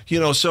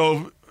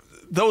 So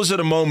those are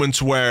the moments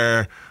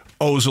where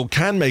Ozil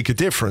can make a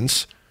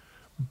difference,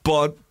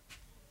 but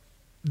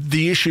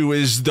the issue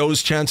is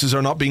those chances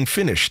are not being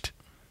finished.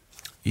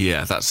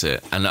 Yeah, that's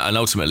it. And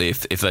ultimately,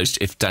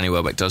 if Danny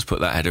Welbeck does put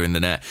that header in the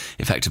net,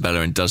 if Hector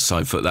Bellerin does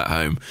side foot that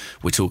home,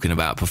 we're talking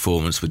about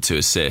performance with 2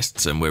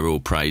 assists, and we're all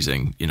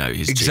praising,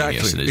 his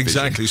genius and his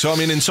vision. So,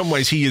 in some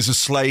ways, he is a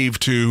slave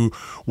to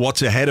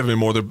what's ahead of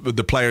him or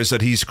the players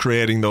that he's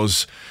creating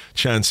those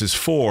chances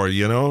for.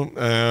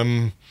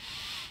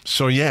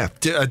 So yeah,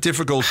 a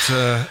difficult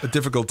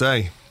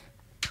day.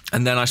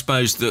 And then I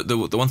suppose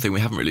the one thing we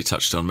haven't really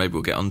touched on, maybe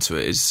we'll get onto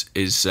it,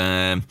 is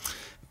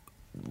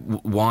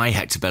why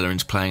Hector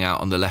Bellerin's playing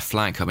out on the left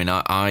flank. I'm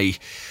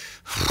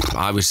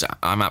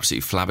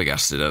absolutely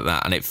flabbergasted at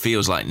that, and it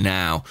feels like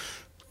now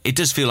it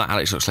does feel like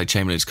Alex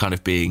Oxlade-Chamberlain's kind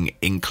of being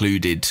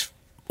included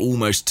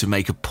almost to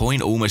make a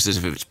point, almost as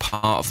if it's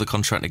part of the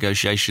contract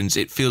negotiations.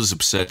 It feels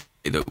absurd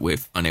that we're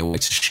finding a way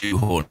to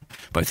shoehorn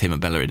both him and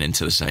Bellerin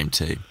into the same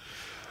team.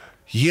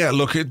 Yeah,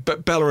 look,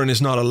 Bellerin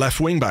is not a left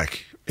wing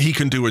back. He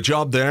can do a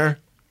job there,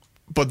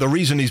 but the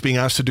reason he's being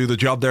asked to do the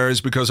job there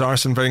is because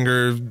Arsene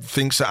Wenger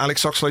thinks that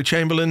Alex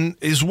Oxlade-Chamberlain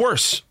is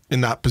worse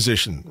in that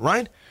position,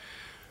 right?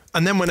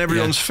 And then when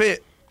everyone's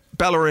fit,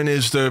 Bellerin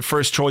is the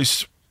first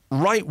choice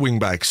right wing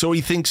back. So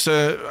he thinks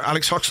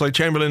Alex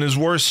Oxlade-Chamberlain is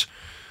worse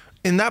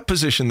in that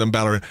position than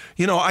Bellerin.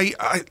 You know,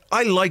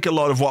 I like a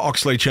lot of what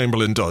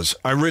Oxlade-Chamberlain does.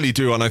 I really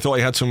do. And I thought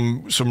he had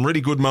some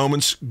really good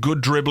moments,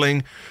 good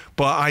dribbling.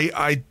 But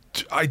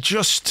I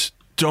just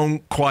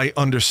don't quite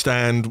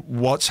understand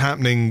what's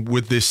happening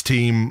with this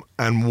team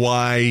and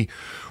why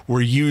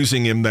we're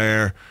using him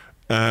there.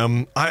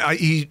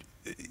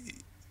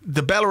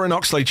 The Bellerin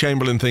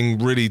Oxlade-Chamberlain thing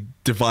really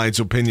divides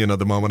opinion at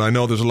the moment. I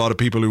know there's a lot of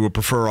people who would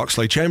prefer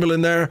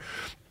Oxlade-Chamberlain there.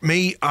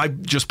 Me, I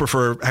just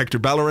prefer Hector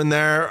Bellerin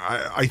there.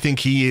 I think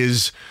he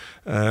is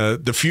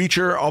the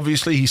future.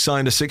 Obviously, he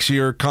signed a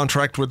 6-year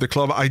contract with the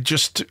club.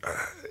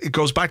 It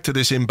goes back to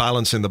this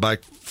imbalance in the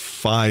back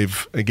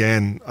five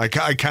again. I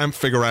can't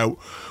figure out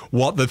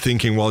what the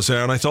thinking was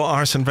there. And I thought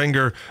Arsene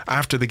Wenger,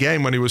 after the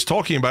game, when he was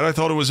talking about it, I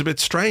thought it was a bit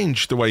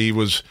strange the way he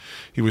was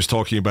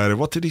talking about it.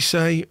 What did he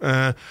say?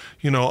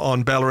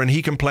 On Bellerin,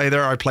 he can play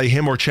there. I play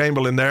him or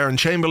Chamberlain there. And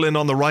Chamberlain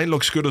on the right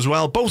looks good as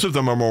well. Both of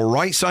them are more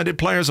right-sided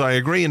players, I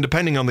agree. And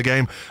depending on the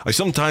game, I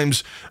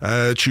sometimes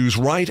choose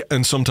right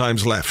and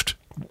sometimes left.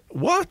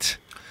 What?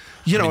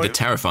 The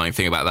terrifying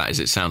thing about that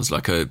is it sounds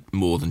like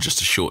more than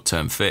just a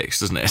short-term fix,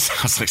 doesn't it? It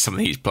sounds like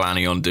something he's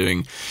planning on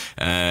doing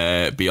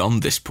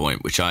beyond this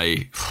point, which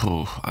I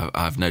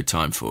have no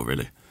time for,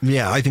 really.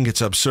 Yeah, I think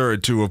it's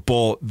absurd to have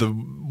bought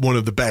one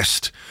of the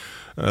best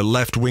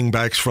left wing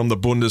backs from the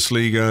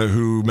Bundesliga,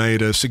 who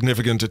made a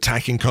significant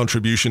attacking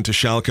contribution to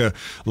Schalke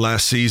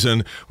last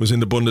season, was in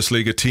the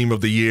Bundesliga Team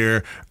of the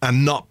Year,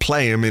 and not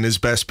play him in his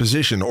best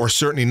position, or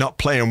certainly not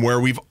play him where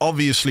we've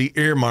obviously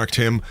earmarked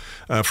him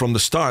from the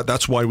start.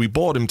 That's why we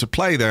bought him, to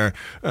play there.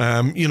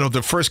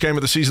 The first game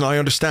of the season, I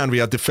understand we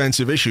had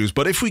defensive issues,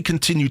 but if we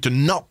continue to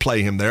not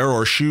play him there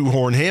or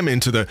shoehorn him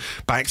into the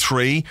back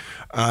three,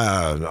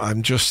 I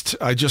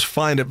just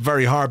find it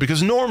very hard,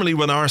 because normally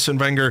when Arsene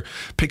Wenger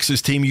picks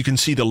his team, you can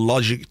see the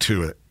logic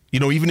to it.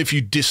 Even if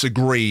you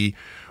disagree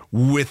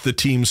with the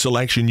team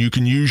selection, you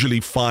can usually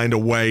find a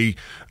way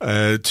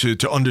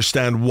to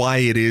understand why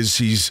it is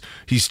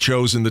he's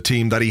chosen the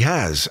team that he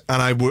has.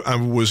 And I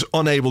was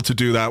unable to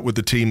do that with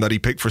the team that he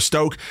picked for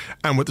Stoke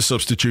and with the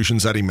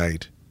substitutions that he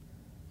made.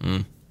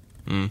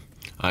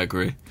 I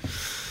agree.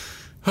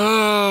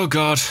 Oh,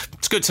 God.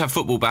 It's good to have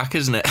football back,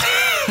 isn't it?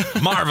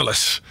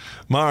 Marvellous.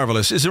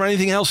 Is there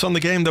anything else on the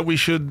game that we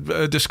should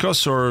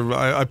discuss? Or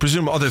I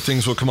presume other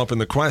things will come up in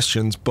the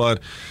questions,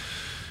 but...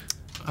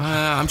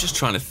 I'm just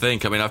trying to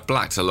think. I mean, I've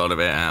blacked a lot of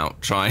it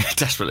out, trying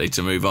desperately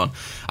to move on.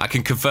 I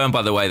can confirm,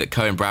 by the way, that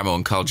Cohen Bramall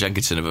and Carl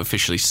Jenkinson have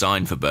officially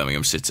signed for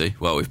Birmingham City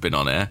while we've been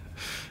on air.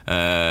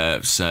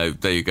 So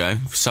there you go.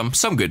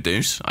 Some good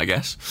news, I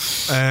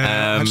guess.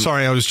 I'm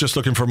sorry, I was just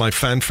looking for my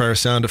fanfare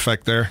sound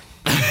effect there.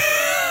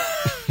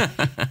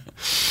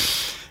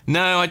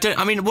 No, I don't.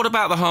 I mean, what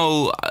about the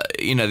whole,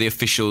 the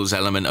officials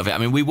element of it? I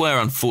mean, we were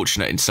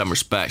unfortunate in some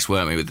respects,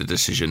 weren't we, with the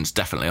decisions,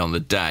 definitely on the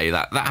day.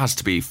 That has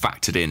to be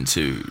factored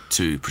into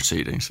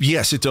proceedings.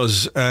 Yes, it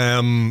does.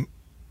 One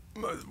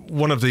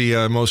of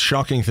the most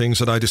shocking things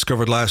that I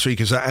discovered last week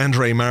is that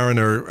Andre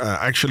Mariner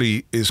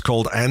actually is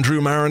called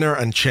Andrew Mariner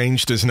and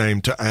changed his name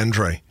to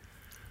Andre.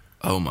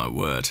 Oh, my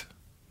word.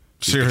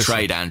 Seriously.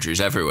 Betrayed Andrews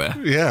everywhere.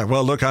 Yeah,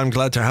 well, look, I'm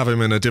glad to have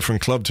him in a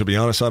different club, to be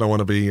honest. I don't want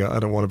to be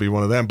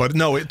one of them. But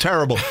no,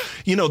 terrible.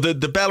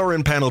 The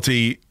Bellerin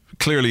penalty,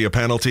 clearly a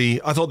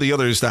penalty. I thought the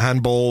others, the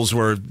handballs,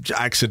 were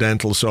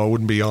accidental, so I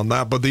wouldn't be on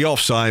that. But the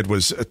offside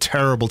was a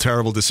terrible,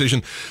 terrible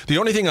decision. The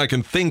only thing I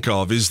can think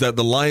of is that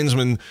the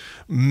linesman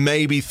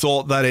maybe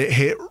thought that it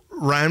hit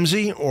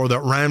Ramsey, or that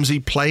Ramsey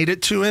played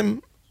it to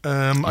him.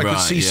 I could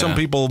see some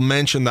people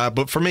mention that,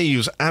 but for me, he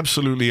was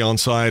absolutely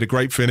onside. A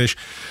great finish.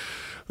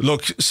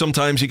 Look,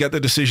 sometimes you get the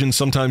decision,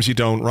 sometimes you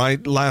don't,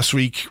 right? Last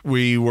week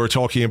we were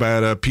talking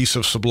about a piece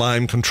of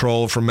sublime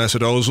control from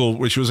Mesut Ozil,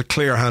 which was a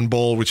clear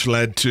handball, which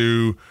led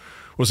to,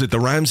 was it the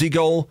Ramsey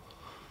goal?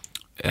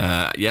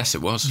 Yes,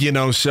 it was.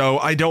 So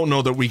I don't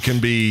know that we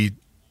can be...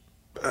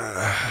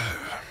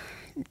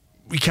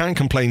 we can't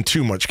complain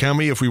too much, can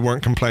we, if we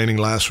weren't complaining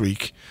last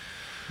week?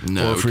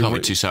 No, we can't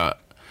be too sour.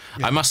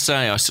 Yeah. I must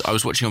say, I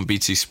was watching on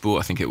BT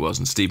Sport, I think it was,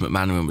 and Steve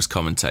McManaman was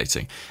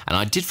commentating, and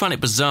I did find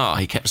it bizarre.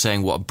 He kept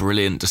saying what a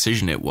brilliant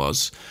decision it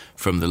was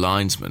from the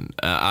linesman.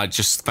 I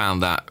just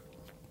found that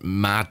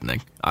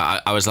maddening.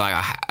 I was like,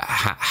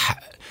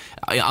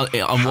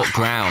 on what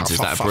grounds is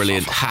that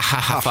brilliant?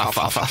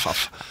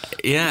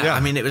 Yeah, I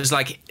mean, it was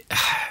like,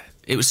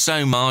 it was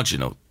so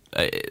marginal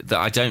that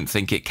I don't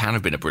think it can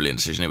have been a brilliant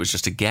decision. It was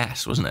just a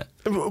guess, wasn't it?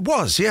 It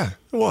was, yeah.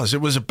 It was.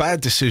 It was a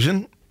bad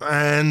decision.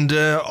 And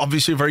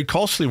obviously a very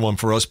costly one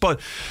for us.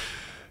 But,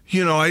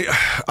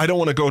 I don't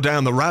want to go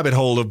down the rabbit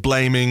hole of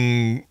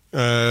blaming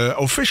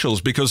officials,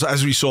 because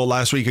as we saw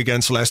last week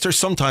against Leicester,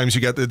 sometimes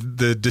you get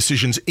the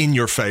decisions in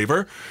your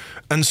favour,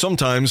 and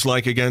sometimes,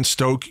 like against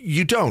Stoke,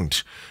 you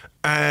don't.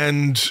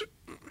 And,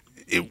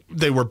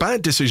 they were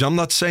bad decisions. I'm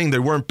not saying they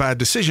weren't bad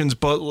decisions,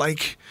 but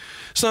like,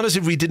 it's not as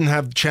if we didn't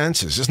have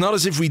chances. It's not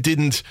as if we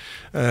didn't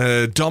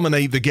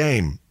dominate the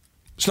game.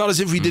 It's not as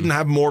if we didn't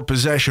have more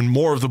possession,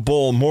 more of the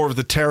ball, more of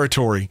the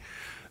territory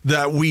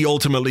that we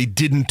ultimately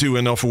didn't do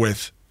enough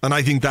with. And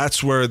I think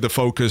that's where the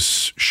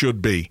focus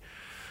should be.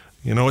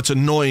 You know, it's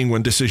annoying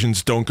when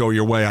decisions don't go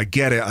your way. I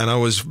get it. And I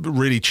was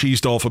really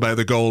cheesed off about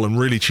the goal and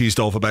really cheesed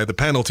off about the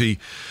penalty.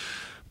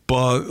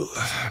 But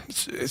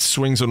it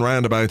swings and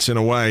roundabouts in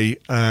a way.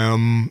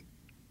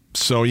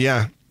 So,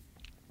 yeah.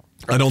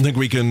 I don't think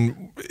we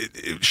can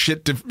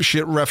shit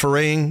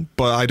refereeing,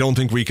 but I don't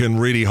think we can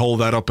really hold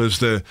that up as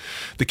the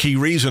key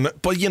reason.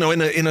 But, you know,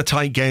 in a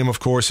tight game, of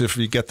course, if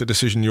you get the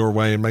decision your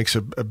way, it makes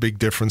a big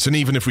difference. And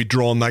even if we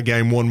draw in that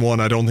game 1-1,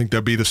 I don't think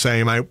there'd be the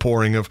same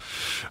outpouring of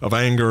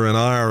anger and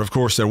ire. Of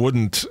course, there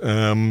wouldn't.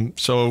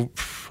 So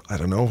I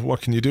don't know.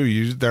 What can you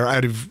do?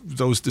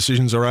 Those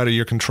decisions are out of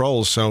your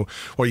control. So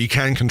what you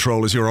can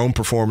control is your own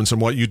performance and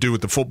what you do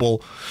with the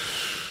football.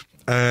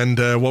 And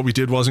what we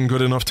did wasn't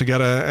good enough to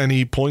get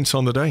any points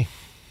on the day.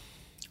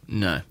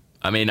 No.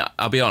 I mean,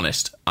 I'll be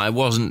honest. I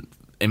wasn't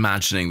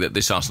imagining that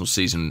this Arsenal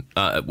season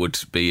would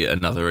be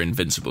another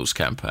Invincibles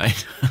campaign.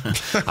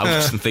 I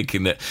wasn't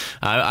thinking that.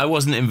 I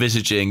wasn't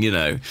envisaging,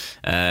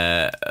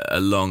 a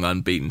long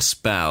unbeaten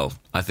spell.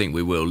 I think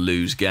we will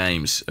lose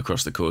games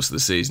across the course of the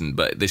season,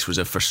 but this was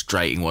a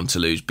frustrating one to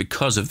lose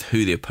because of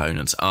who the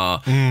opponents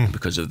are,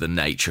 because of the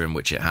nature in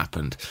which it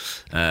happened.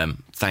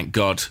 Thank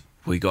God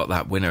we got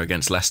that winner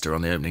against Leicester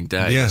on the opening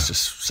day. Yeah. Let's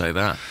just say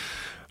that.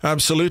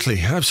 Absolutely.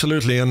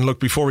 And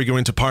look, before we go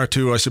into part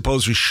two, I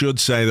suppose we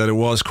should say that it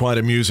was quite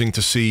amusing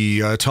to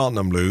see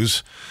Tottenham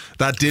lose.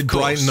 That did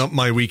brighten up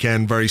my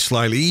weekend very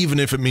slightly, even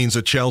if it means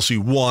that Chelsea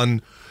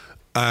won.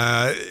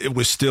 It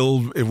was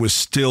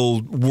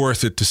still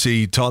worth it to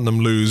see Tottenham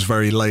lose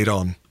very late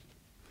on.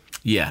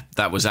 Yeah,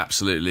 that was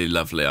absolutely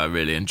lovely. I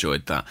really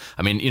enjoyed that.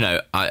 I mean,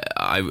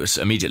 I was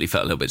immediately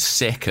felt a little bit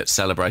sick at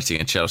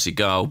celebrating a Chelsea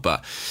goal,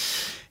 but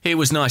it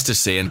was nice to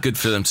see, and good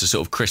for them to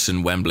sort of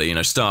christen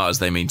Wembley, start as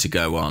they mean to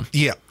go on.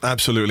 Yeah,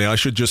 absolutely. I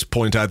should just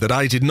point out that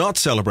I did not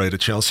celebrate a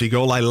Chelsea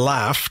goal. I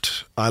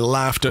laughed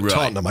at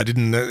Tottenham. I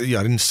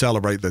didn't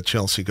celebrate the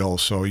Chelsea goal.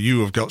 So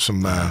you have got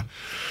some.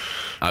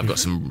 I've got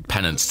some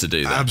penance to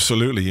do there.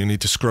 Absolutely. You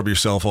need to scrub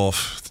yourself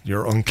off.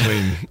 You're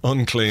unclean.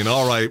 Unclean.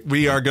 All right.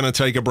 We are going to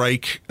take a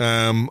break.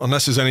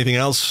 Unless there's anything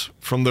else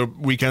from the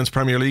weekend's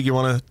Premier League you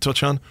want to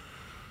touch on?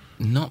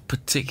 Not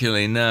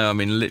particularly, no. I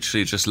mean,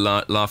 literally just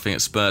laughing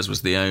at Spurs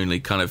was the only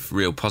kind of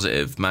real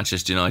positive.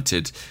 Manchester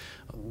United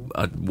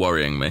are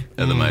worrying me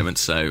at the moment.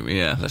 So,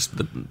 yeah, let's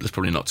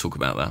probably not talk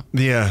about that.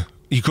 Yeah.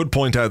 You could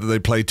point out that they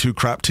played two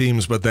crap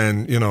teams, but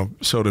then,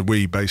 so did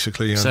we,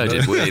 basically. So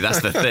did we. That's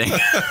the thing.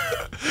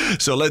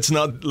 So let's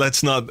not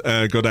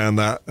go down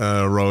that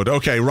road.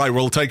 Okay, right.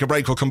 We'll take a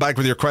break. We'll come back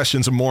with your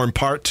questions and more in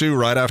part two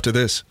right after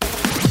this.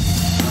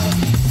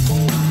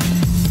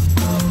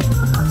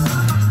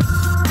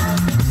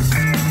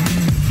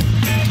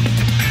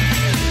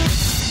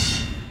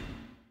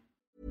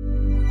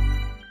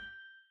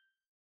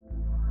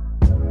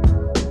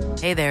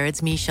 Hey there,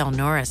 it's Michelle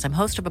Norris. I'm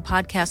host of a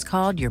podcast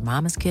called Your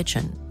Mama's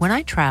Kitchen. When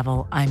I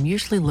travel, I'm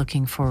usually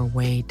looking for a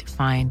way to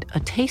find a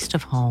taste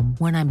of home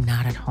when I'm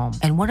not at home.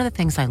 And one of the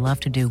things I love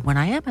to do when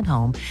I am at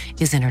home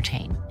is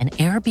entertain. And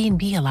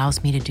Airbnb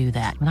allows me to do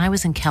that. When I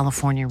was in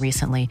California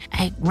recently,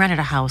 I rented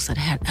a house that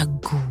had a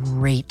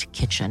great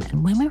kitchen.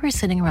 And when we were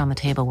sitting around the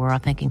table, we were all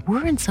thinking,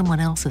 we're in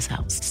someone else's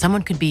house.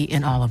 Someone could be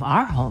in all of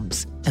our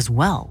homes as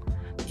well.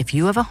 If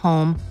you have a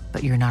home,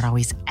 but you're not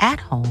always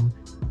at home,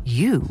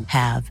 you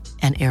have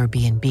an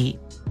Airbnb.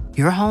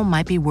 Your home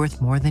might be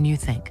worth more than you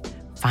think.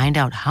 Find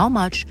out how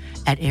much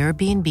at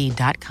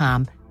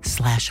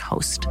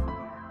airbnb.com/host.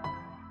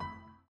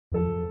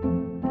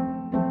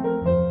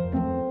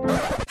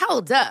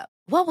 Hold up.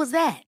 What was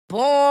that?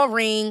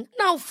 Boring.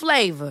 No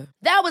flavor.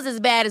 That was as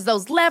bad as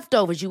those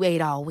leftovers you ate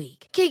all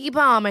week. Keke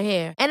Palmer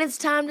here. And it's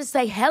time to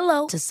say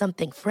hello to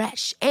something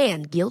fresh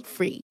and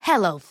guilt-free.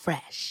 Hello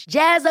Fresh.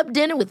 Jazz up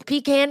dinner with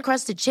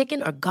pecan-crusted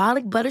chicken or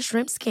garlic butter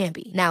shrimp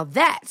scampi. Now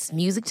that's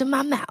music to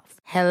my mouth.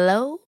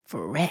 Hello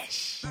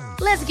Fresh.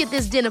 Let's get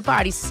this dinner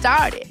party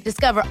started.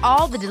 Discover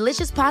all the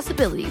delicious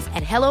possibilities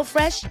at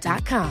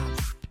HelloFresh.com.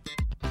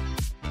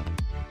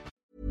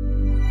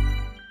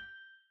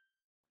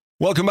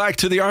 Welcome back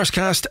to the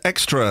Arscast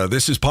Extra.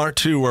 This is part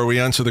two where we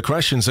answer the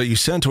questions that you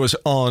sent to us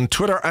on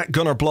Twitter at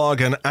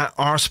GunnerBlog and at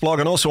Arsblog,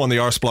 and also on the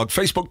Arsblog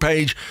Facebook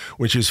page,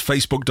 which is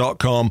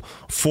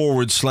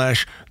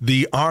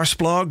facebook.com/the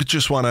Arsblog.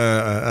 Just want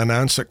to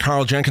announce that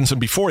Carl Jenkinson,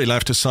 before he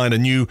left, has signed a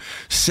new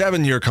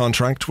 7-year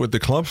contract with the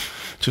club,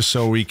 just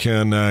so we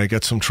can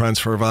get some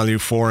transfer value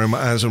for him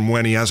as and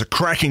when he has a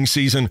cracking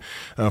season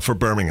for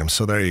Birmingham.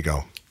 So there you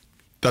go.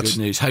 That's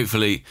good news.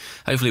 Hopefully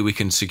we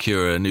can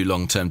secure a new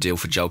long-term deal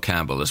for Joel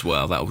Campbell as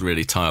well. That will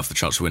really tie off the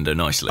transfer window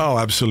nicely. Oh,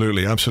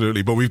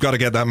 absolutely. But we've got to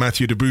get that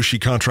Matthew Debussy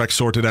contract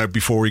sorted out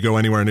before we go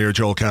anywhere near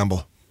Joel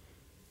Campbell.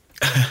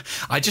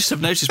 I just have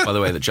noticed, by the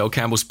way, that Joel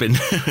Campbell's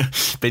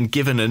been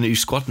given a new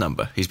squad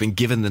number. He's been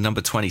given the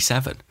number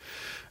 27.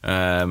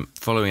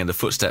 following in the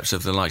footsteps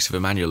of the likes of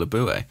Emmanuel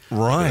Abue.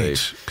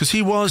 Right, because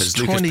he was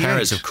 28. Lucas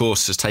Perez, of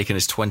course, has taken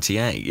his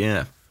 28,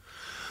 yeah.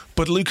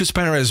 But Lucas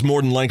Perez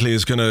more than likely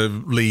is going to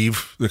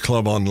leave the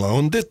club on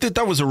loan.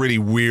 That was a really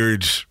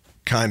weird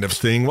kind of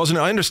thing, wasn't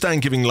it? I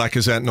understand giving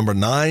Lacazette number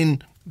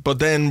 9, but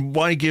then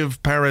why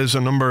give Perez a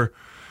number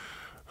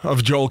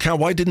of Joel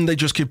Campbell? Why didn't they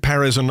just give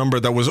Perez a number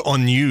that was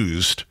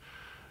unused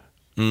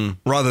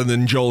rather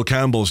than Joel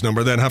Campbell's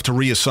number, then have to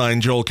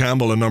reassign Joel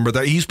Campbell a number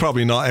that he's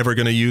probably not ever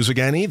going to use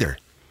again either?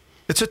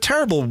 It's a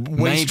terrible,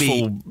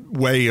 wasteful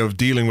way of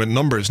dealing with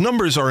numbers.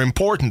 Numbers are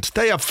important.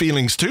 They have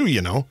feelings too,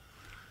 you know.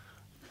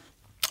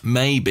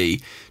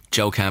 Maybe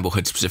Joel Campbell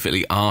had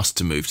specifically asked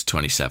to move to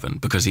 27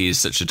 because he is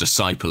such a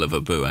disciple of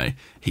Abue.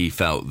 He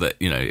felt that,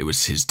 you know, it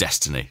was his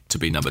destiny to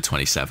be number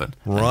 27.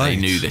 Right. And they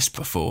knew this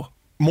before.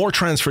 More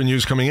transfer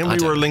news coming in. We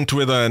were linked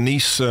with a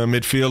Nice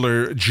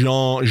midfielder,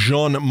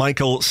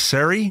 Jean-Michel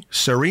Seri.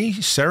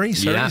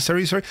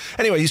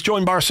 Anyway, he's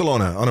joined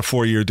Barcelona on a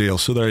 4-year deal.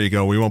 So there you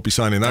go. We won't be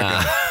signing that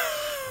guy.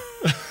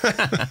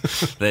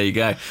 There you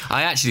go.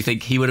 I actually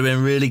think he would have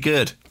been really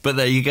good, but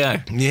there you go.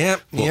 Yeah.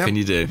 What can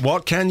you do?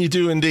 What can you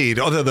do indeed,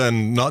 other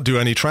than not do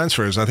any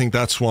transfers? I think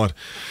that's what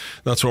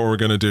we're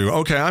going to do.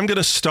 Okay, I'm going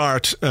to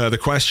start the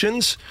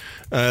questions.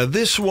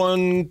 This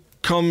one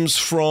comes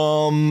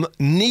from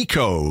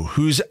Nico,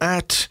 who's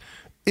at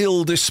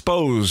Ill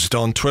Disposed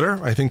on Twitter.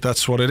 I think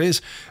that's what it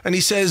is. And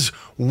he says,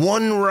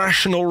 one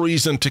rational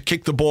reason to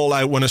kick the ball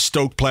out when a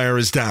Stoke player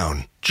is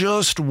down.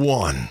 Just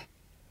one.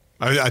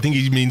 I think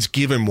he means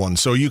give him one,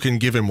 so you can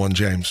give him one,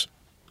 James.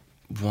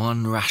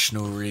 One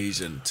rational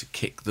reason to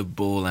kick the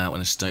ball out when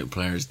a Stoke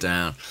player is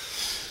down.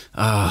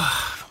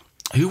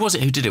 Who was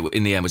it who did it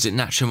in the end? Was it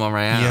Nacho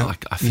Monreal? Yeah.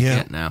 I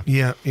forget now.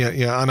 Yeah.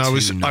 And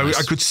I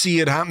could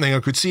see it happening.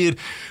 I could see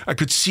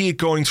it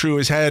going through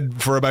his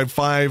head for about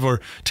 5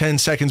 or 10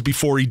 seconds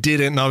before he did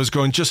it. And I was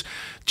going, just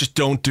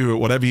don't do it.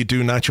 Whatever you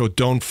do, Nacho,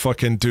 don't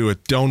fucking do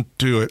it. Don't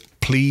do it.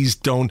 Please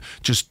don't.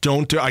 Just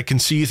don't do it. I can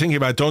see you thinking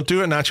about it. Don't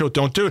do it, Nacho.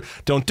 Don't do it.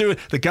 Don't do it.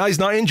 The guy's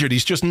not injured.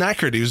 He's just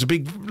knackered. He was a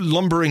big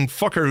lumbering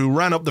fucker who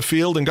ran up the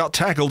field and got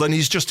tackled, and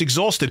he's just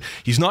exhausted.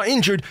 He's not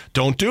injured.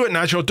 Don't do it,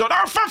 Nacho. Don't.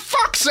 Oh, for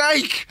fuck's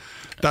sake!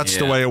 That's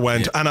the way it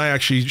went. And I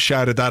actually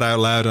shouted that out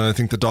loud, and I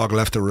think the dog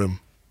left the room.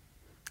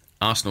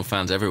 Arsenal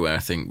fans everywhere, I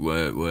think,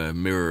 were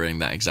mirroring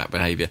that exact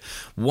behaviour.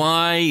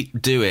 Why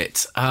do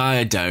it?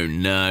 I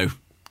don't know.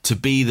 To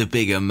be the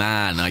bigger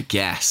man, I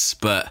guess,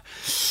 but...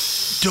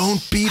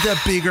 Don't be the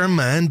bigger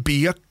man.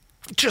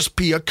 Just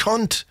be a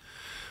cunt.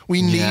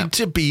 We need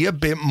to be a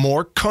bit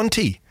more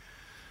cunty.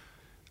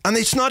 And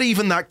it's not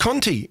even that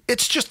cunty.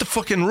 It's just the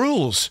fucking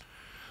rules.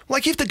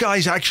 Like, if the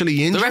guy's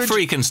actually injured... The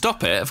referee can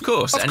stop it, of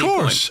course,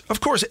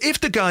 Of course.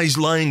 If the guy's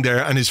lying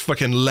there and his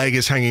fucking leg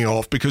is hanging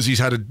off because he's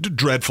had a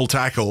dreadful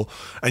tackle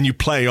and you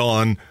play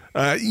on,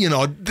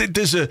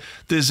 there's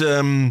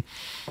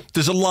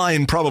a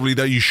line probably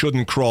that you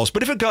shouldn't cross.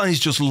 But if a guy's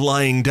just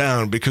lying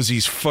down because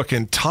he's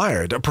fucking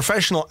tired, a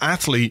professional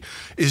athlete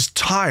is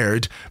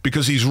tired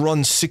because he's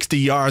run 60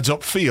 yards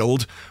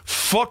upfield,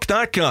 fuck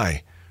that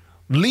guy.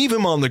 Leave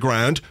him on the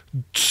ground.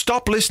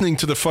 Stop listening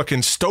to the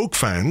fucking Stoke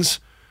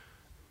fans.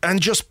 And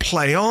just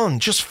play on.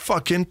 Just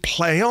fucking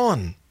play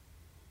on.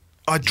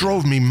 It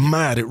drove me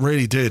mad. It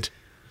really did.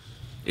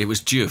 It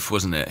was Diouf,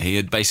 wasn't it? He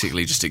had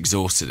basically just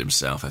exhausted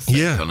himself, I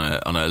think,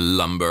 on a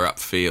lumber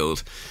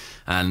upfield.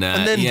 And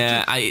then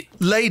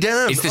lay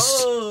down.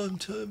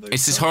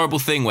 It's this horrible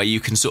thing where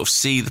you can sort of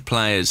see the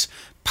players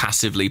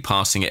passively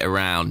passing it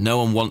around. No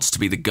one wants to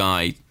be the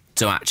guy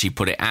to actually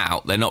put it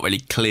out. They're not really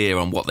clear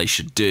on what they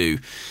should do.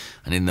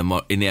 And in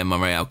the end,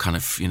 Monreal kind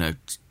of,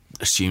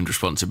 assumed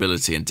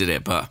responsibility and did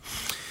it, but...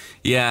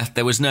 Yeah,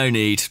 there was no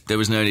need.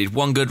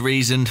 One good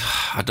reason.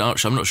 I'm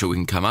not sure we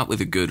can come up with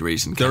a good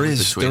reason. There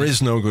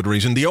is no good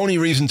reason. The only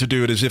reason to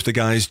do it is if the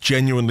guy's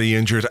genuinely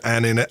injured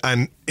and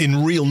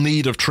in real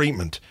need of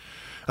treatment.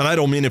 And I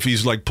don't mean if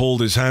he's like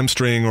pulled his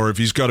hamstring or if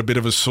he's got a bit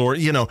of a sore.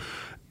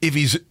 If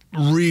he's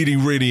really,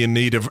 really in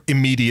need of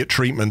immediate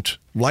treatment,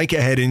 like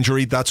a head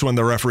injury, that's when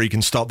the referee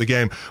can stop the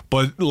game.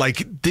 But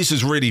this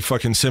is really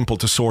fucking simple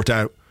to sort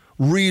out.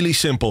 Really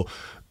simple.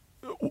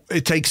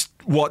 It takes,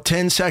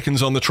 10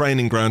 seconds on the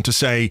training ground to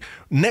say,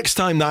 next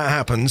time that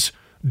happens,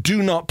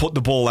 do not put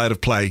the ball out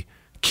of play.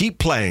 Keep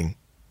playing.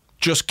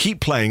 Just keep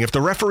playing. If the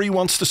referee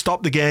wants to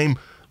stop the game,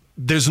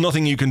 there's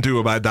nothing you can do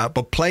about that,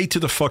 but play to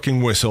the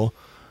fucking whistle.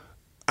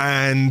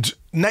 And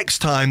next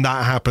time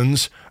that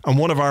happens, and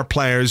one of our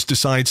players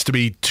decides to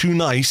be too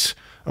nice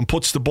and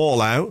puts the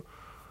ball out,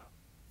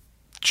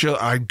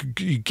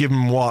 give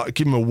him what?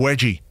 Give him a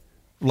wedgie.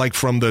 Like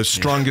from the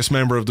strongest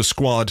member of the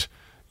squad,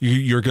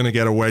 you're going to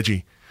get a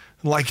wedgie.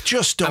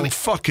 Just don't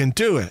fucking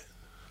do it.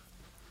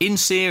 In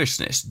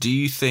seriousness, do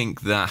you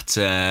think that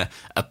a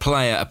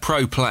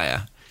pro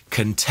player,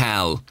 can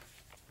tell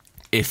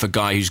if a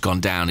guy who's gone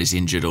down is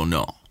injured or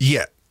not?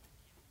 Yeah,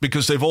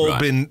 because they've all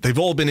been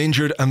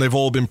injured, and they've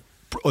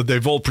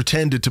all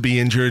pretended to be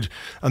injured,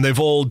 and they've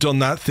all done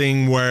that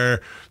thing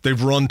where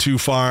they've run too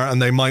far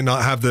and they might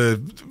not have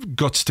the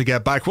guts to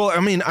get back. Well,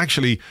 I mean,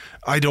 actually,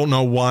 I don't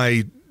know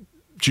why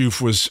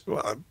Juve was,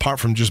 apart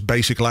from just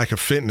basic lack of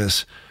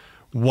fitness,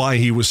 why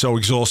he was so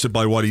exhausted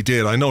by what he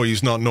did. I know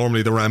he's not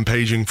normally the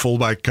rampaging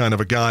fullback kind of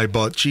a guy,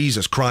 but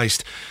Jesus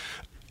Christ,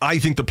 I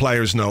think the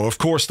players know. Of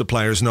course the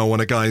players know when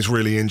a guy's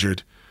really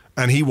injured.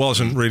 And he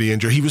wasn't really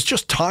injured. He was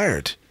just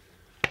tired.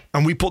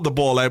 And we put the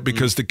ball out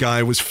because the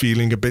guy was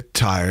feeling a bit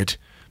tired.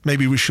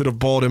 Maybe we should have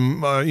brought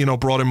him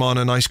on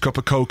a nice cup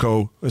of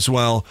cocoa as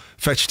well,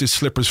 fetched his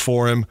slippers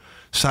for him,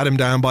 sat him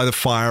down by the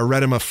fire,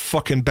 read him a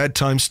fucking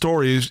bedtime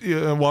story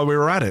while we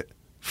were at it.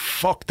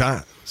 Fuck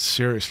that.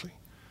 Seriously.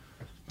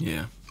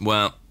 Yeah.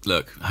 Well,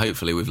 look,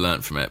 hopefully we've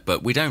learnt from it,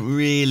 but we don't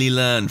really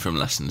learn from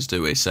lessons,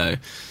 do we? So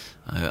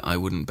I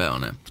wouldn't bet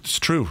on it. It's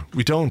true.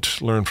 We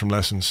don't learn from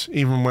lessons,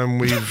 even when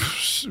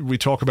we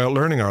talk about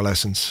learning our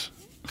lessons.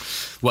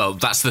 Well,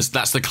 that's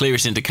the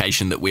clearest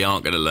indication that we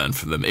aren't going to learn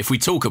from them. If we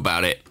talk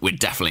about it, we're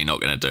definitely not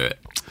going to do it.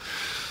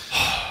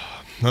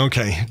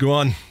 Okay, go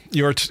on.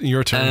 Your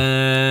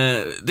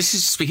turn. This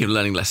is, speaking of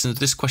learning lessons,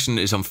 this question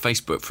is on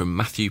Facebook from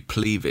Matthew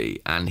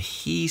Plevey, and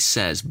he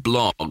says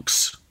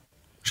blogs,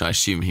 which I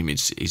assume he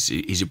means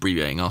he's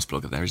abbreviating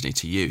Arsblogger there, isn't he,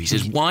 to you. He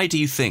says, why do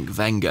you think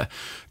Wenger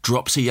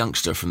drops a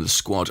youngster from the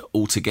squad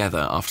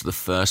altogether after the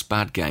first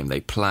bad game they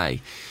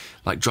play?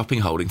 Like dropping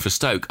Holding for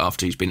Stoke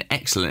after he's been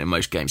excellent in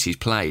most games he's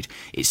played.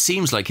 It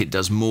seems like it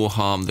does more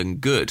harm than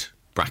good,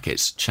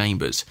 brackets,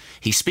 Chambers.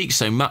 He speaks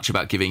so much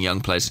about giving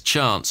young players a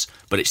chance,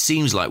 but it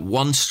seems like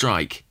one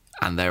strike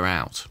and they're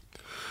out.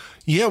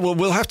 Yeah, well,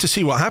 we'll have to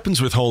see what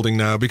happens with Holding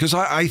now, because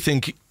I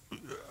think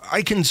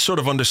I can sort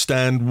of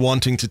understand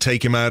wanting to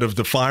take him out of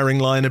the firing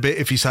line a bit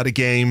if he's had a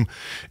game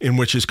in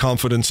which his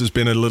confidence has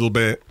been a little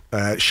bit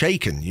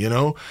shaken, you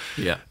know?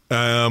 Yeah.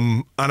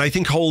 And I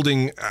think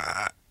Holding,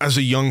 as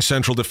a young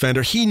central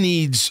defender, he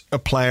needs a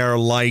player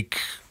like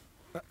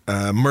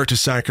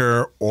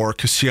Mertesacker or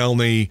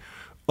Koscielny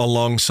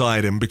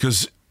alongside him,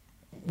 because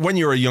when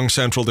you're a young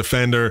central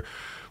defender,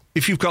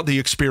 if you've got the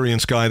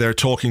experienced guy there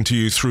talking to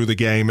you through the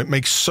game, it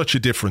makes such a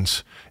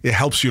difference. It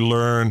helps you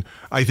learn.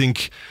 I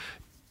think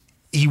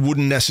he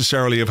wouldn't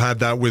necessarily have had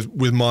that with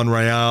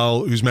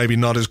Monreal, who's maybe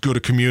not as good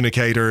a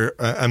communicator,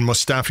 and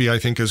Mustafi, I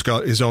think, has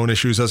got his own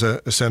issues as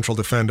a central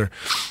defender.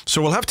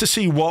 So we'll have to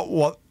see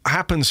what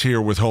happens here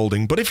with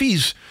Holding. But if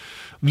he's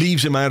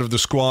leaves him out of the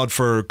squad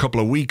for a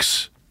couple of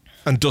weeks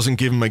and doesn't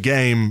give him a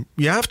game,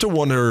 you have to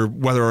wonder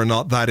whether or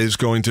not that is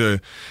going to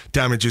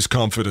damage his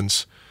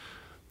confidence.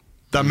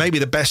 That maybe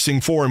the best thing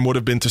for him would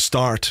have been to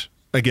start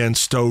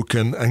against Stoke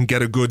and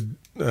get a good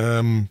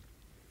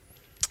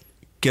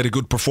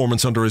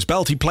performance under his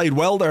belt. He played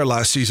well there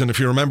last season. If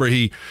you remember,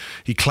 he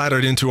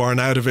clattered into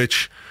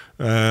Arnautovic,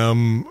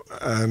 and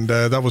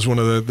that was one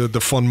of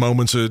the fun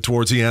moments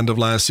towards the end of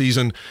last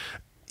season.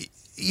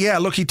 Yeah,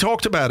 look, he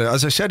talked about it.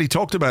 As I said, he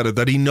talked about it,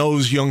 that he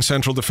knows young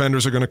central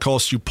defenders are going to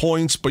cost you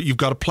points, but you've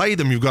got to play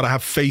them. You've got to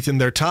have faith in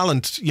their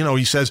talent. You know,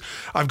 he says,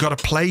 I've got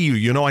to play you.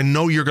 You know, I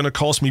know you're going to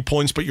cost me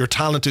points, but your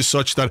talent is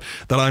such that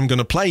I'm going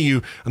to play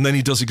you. And then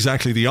he does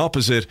exactly the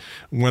opposite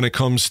when it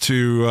comes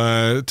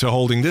to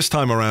Holding this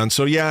time around.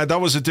 So, yeah,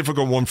 that was a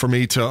difficult one for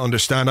me to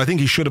understand. I think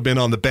he should have been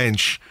on the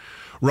bench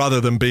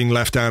rather than being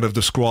left out of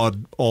the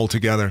squad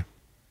altogether.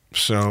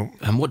 So,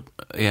 and what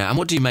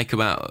do you make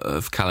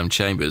of Callum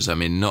Chambers? I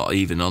mean, not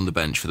even on the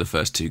bench for the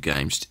first two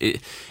games.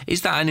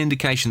 Is that an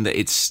indication that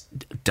it's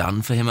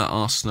done for him at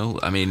Arsenal?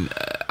 I mean,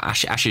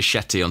 Ashish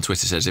Shetty on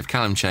Twitter says, if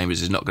Callum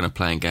Chambers is not going to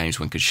play in games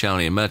when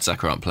Koscielny and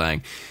Mertesacker aren't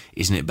playing,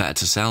 isn't it better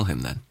to sell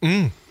him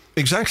then?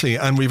 Exactly.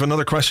 And we have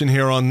another question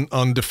here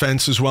on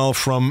defence as well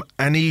from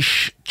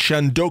Anish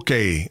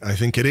Chandoke, I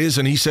think it is.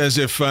 And he says,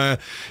 if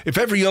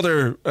every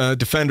other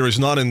defender is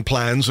not in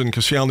plans and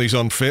Koscielny's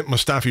unfit,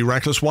 Mustafi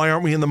reckless, why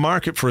aren't we in the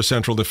market for a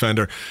central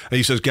defender? And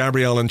he says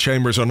Gabriel and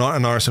Chambers are not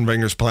in Arsene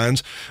Wenger's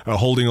plans.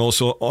 Holding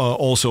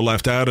also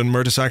left out, and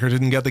Mertesacker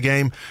didn't get the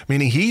game,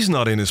 meaning he's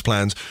not in his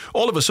plans.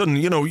 All of a sudden,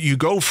 you know, you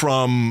go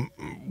from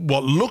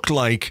what looked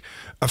like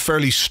a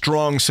fairly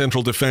strong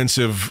central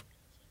defensive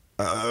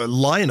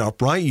lineup,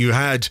 right? You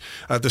had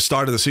at the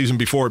start of the season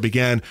before it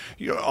began,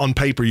 on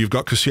paper you've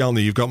got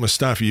Koscielny, you've got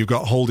Mustafi, you've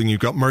got Holding, you've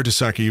got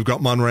Mertesacker, you've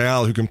got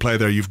Monreal who can play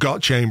there, you've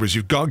got Chambers,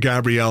 you've got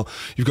Gabriel,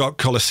 you've got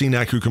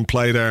Kolasinac who can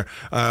play there.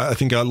 I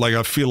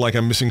feel like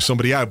I'm missing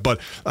somebody out,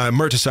 but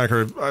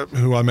Mertesacker,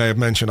 who I may have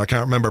mentioned, I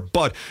can't remember,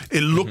 but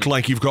it looked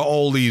like you've got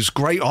all these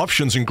great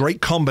options and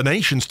great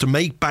combinations to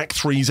make back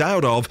threes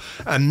out of,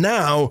 and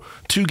now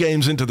 2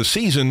 games into the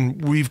season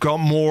we've got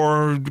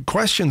more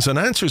questions than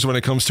answers when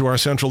it comes to our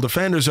central defenders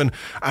and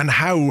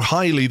how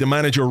highly the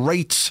manager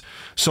rates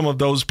some of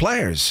those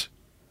players.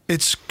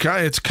 It's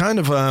kind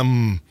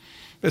of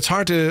it's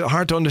hard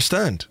to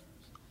understand.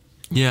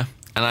 Yeah,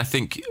 and I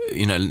think,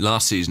 you know,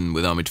 last season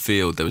with our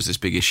midfield there was this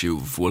big issue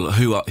of, well,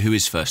 who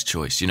is first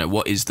choice? You know,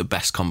 what is the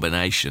best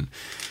combination?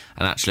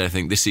 And actually I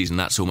think this season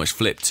that's almost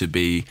flipped to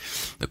be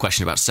the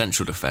question about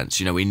central defence.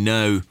 You know, we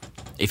know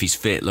if he's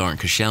fit, Laurent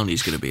Koscielny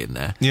is going to be in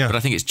there. Yeah. But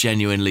I think it's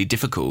genuinely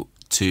difficult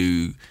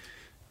to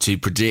to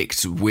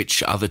predict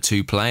which other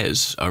two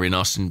players are in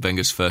Arsene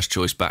Wenger's first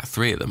choice back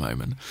three at the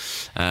moment.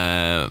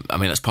 I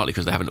mean, that's partly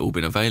because they haven't all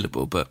been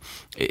available, but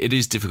it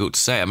is difficult to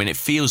say. I mean, it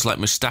feels like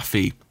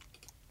Mustafi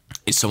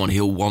is someone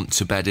he'll want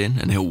to bed in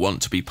and he'll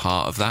want to be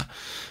part of that,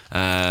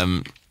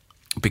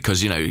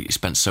 because, you know, he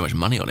spent so much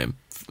money on him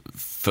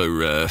for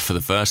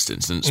the first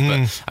instance.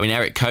 But I mean,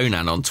 Eric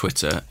Conan on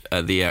Twitter,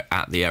 at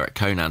the Eric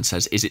Conan,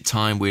 says, "Is it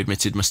time we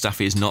admitted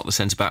Mustafi is not the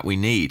centre-back we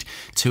need?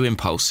 Too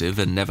impulsive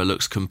and never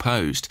looks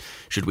composed.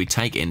 Should we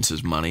take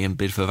Inter's money and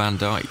bid for Van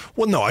Dijk?"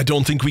 Well, no, I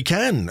don't think we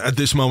can at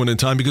this moment in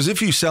time, because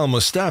if you sell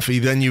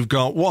Mustafi, then you've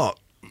got what?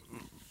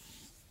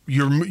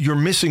 You're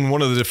missing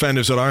one of the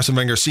defenders that Arsene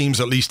Wenger seems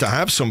at least to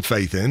have some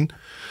faith in.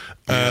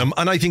 And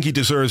I think he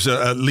deserves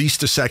at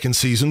least a second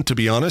season, to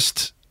be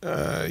honest.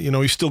 You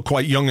know, he's still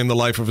quite young in the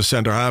life of a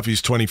centre-half.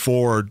 He's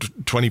 24 or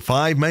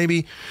 25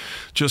 maybe,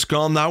 just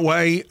gone that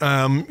way.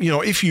 You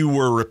know, if you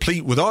were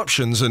replete with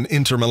options and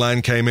Inter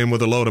Milan came in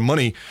with a load of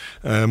money,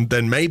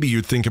 then maybe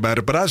you'd think about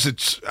it. But as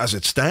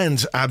it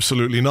stands,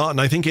 absolutely not.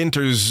 And I think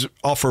Inter's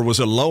offer was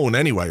a loan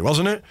anyway,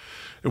 wasn't it?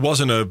 It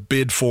wasn't a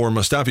bid for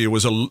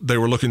Mustafi. They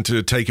were looking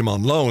to take him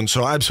on loan.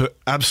 So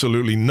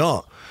absolutely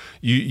not.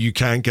 You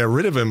can't get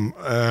rid of him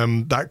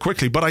that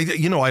quickly. But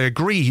I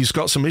agree, he's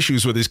got some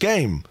issues with his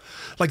game.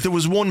 Like, there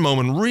was one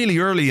moment really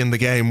early in the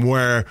game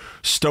where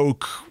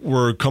Stoke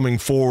were coming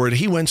forward.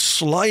 He went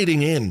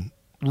sliding in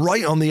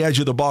right on the edge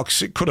of the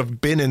box. It could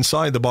have been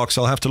inside the box.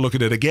 I'll have to look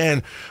at it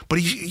again. But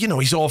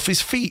he's off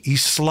his feet.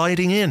 He's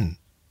sliding in,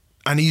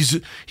 and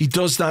he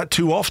does that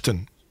too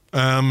often.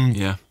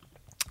 Yeah.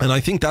 And I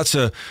think that's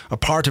a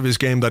part of his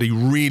game that he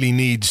really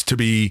needs to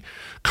be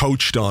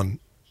coached on.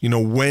 You know,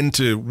 when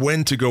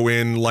to go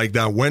in like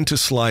that, when to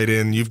slide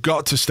in. You've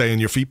got to stay on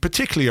your feet,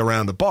 particularly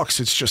around the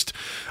box. It's just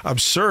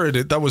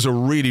absurd. That was a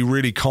really,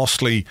 really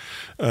costly,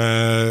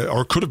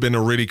 or could have been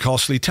a really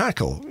costly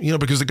tackle. You know,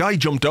 because the guy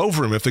jumped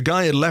over him. If the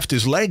guy had left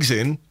his legs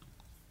in,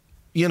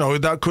 you know,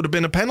 that could have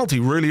been a penalty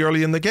really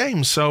early in the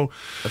game. So,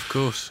 Of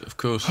course.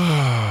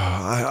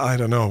 I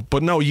don't know.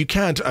 But no, you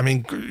can't. I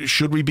mean,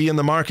 should we be in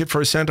the market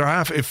for a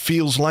centre-half? It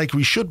feels like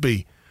we should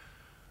be,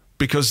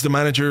 because the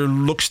manager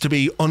looks to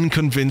be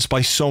unconvinced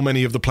by so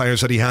many of the players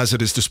that he has at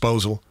his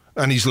disposal.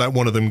 And he's let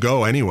one of them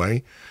go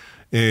anyway,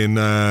 in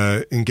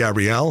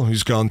Gabriel,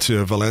 who's gone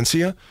to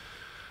Valencia.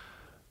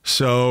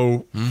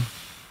 So,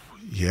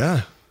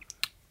 yeah.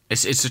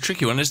 It's a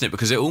tricky one, isn't it?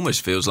 Because it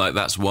almost feels like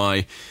that's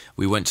why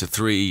we went to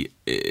three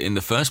in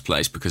the first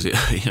place, because it,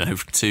 you know,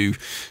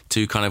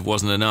 two kind of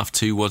wasn't enough.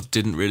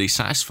 Didn't really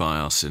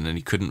satisfy us, and then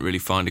he couldn't really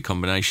find a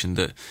combination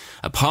that,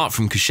 apart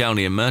from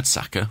Koscielny and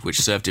Mertesacker, which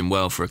served him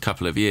well for a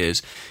couple of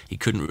years, he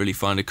couldn't really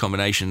find a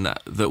combination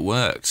that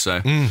worked.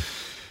 So.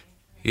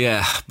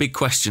 Yeah, big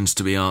questions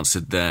to be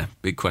answered there.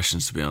 Big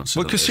questions to be answered.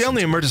 Well,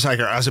 Koscielny and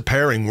Mertesacker as a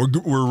pairing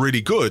were really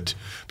good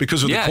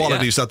because of the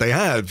qualities that they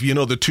have. You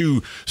know, the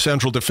two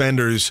central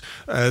defenders,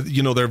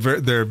 you know,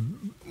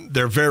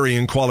 their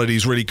varying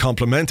qualities really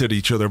complemented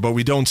each other, but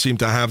we don't seem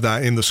to have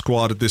that in the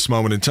squad at this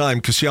moment in time.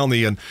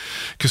 Koscielny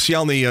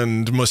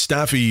and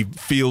Mustafi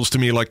feels to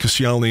me like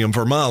Koscielny and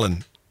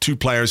Vermaelen, two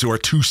players who are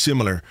too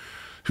similar,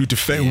 who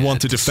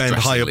want to defend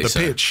high up the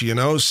pitch, you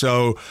know.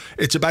 So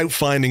it's about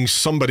finding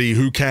somebody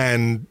who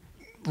can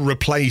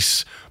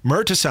replace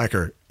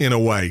Mertesacker in a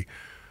way.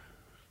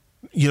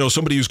 You know,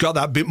 somebody who's got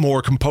that bit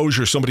more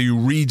composure, somebody who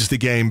reads the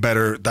game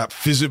better, that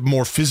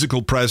more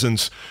physical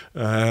presence,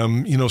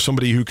 you know,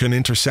 somebody who can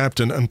intercept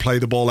and play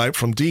the ball out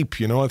from deep.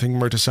 You know, I think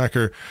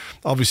Mertesacker,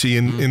 obviously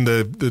in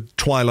the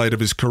twilight of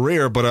his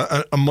career,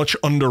 but a much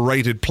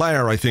underrated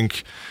player, I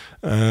think,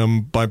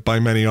 by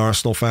many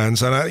Arsenal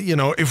fans. And you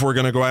know, if we're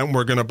going to go out and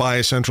we're going to buy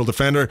a central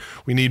defender,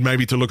 we need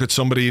maybe to look at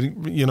somebody,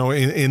 you know,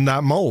 in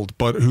that mould.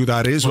 But who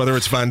that is, whether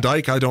it's Van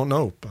Dijk, I don't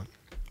know. But.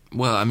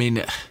 Well, I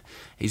mean,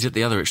 he's at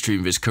the other extreme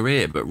of his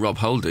career, but Rob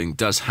Holding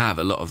does have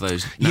a lot of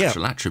those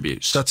natural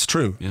attributes. That's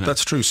true. You know?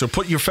 That's true. So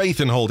put your faith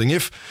in Holding.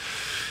 If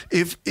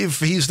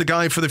he's the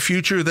guy for the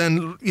future,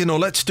 then, you know,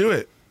 let's do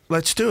it.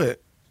 Let's do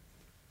it.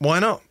 Why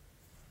not?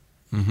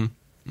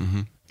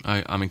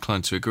 I'm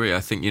inclined to agree. I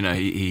think, you know,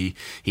 he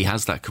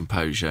has that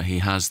composure. He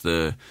has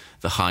the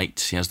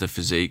height. He has the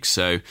physique.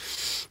 So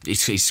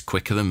he's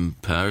quicker than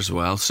Per as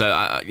well. So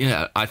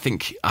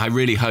I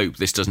really hope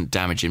this doesn't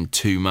damage him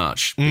too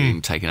much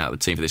being taken out of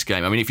the team for this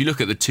game. I mean, if you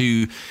look at the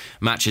two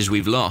matches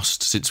we've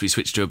lost since we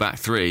switched to a back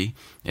three,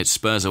 it's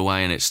Spurs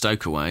away and it's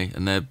Stoke away,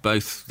 and they're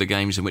both the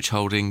games in which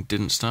Holding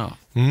didn't start.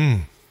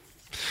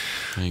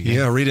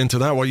 Yeah, read into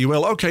that what you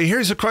will. Okay,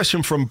 here's a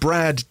question from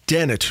Brad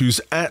Dennett, who's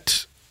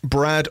at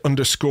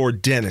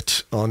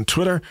Brad_Dennett on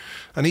Twitter,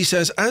 and he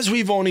says, as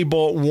we've only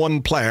bought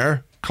one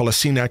player,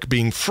 Kolasinac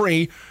being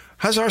free,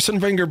 has Arsene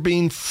Wenger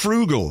been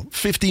frugal?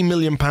 £50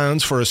 million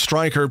for a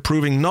striker,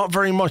 proving not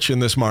very much in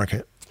this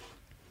market.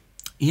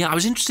 Yeah, I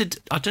was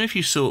interested. I don't know if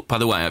you saw, by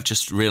the way, I've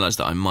just realised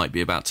that I might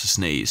be about to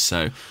sneeze,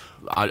 so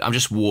I'm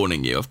just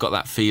warning you. I've got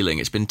that feeling.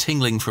 It's been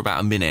tingling for about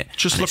a minute.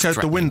 Just look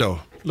out the window.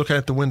 Look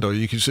out the window.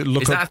 You can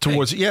look up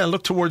towards. Yeah,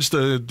 look towards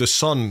the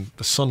sun,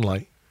 the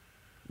sunlight.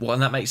 What,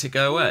 and that makes it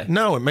go away?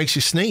 No, it makes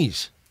you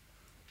sneeze.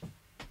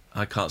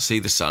 I can't see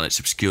the sun. It's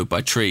obscured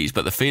by trees,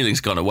 but the feeling's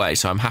gone away,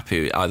 so I'm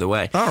happy either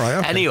way. All right.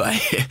 Okay. Anyway,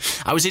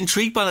 I was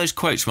intrigued by those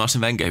quotes from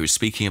Arsene Wenger, who was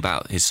speaking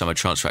about his summer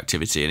transfer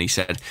activity, and he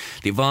said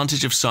the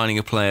advantage of signing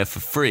a player for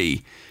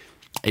free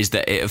is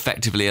that it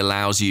effectively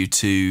allows you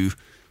to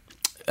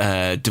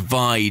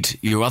divide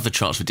your other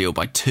transfer deal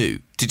by 2.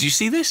 Did you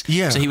see this?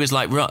 Yeah. So he was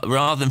like,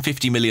 rather than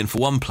 50 million for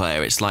one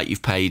player, it's like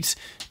you've paid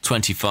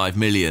 25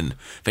 million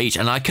for each.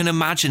 And I can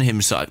imagine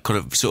him sort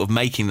of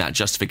making that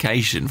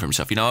justification for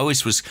himself. You know, I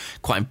always was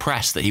quite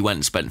impressed that he went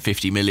and spent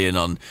 50 million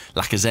on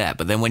Lacazette.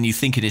 But then when you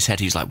think in his head,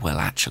 he's like, well,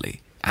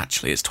 actually,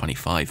 it's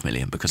 25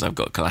 million because I've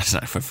got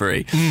Kolasinac for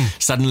free.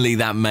 Suddenly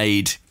that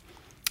made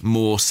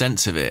more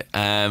sense of it.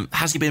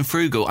 Has he been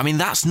frugal? I mean,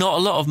 that's not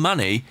a lot of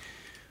money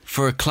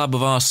for a club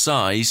of our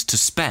size to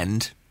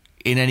spend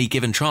in any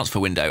given transfer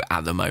window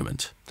at the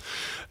moment.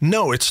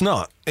 No, it's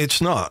not. It's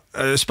not.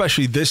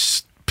 Especially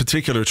this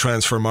particular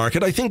transfer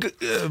market. I think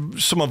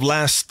some of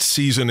last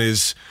season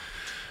is...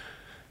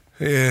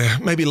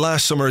 maybe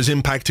last summer is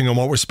impacting on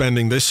what we're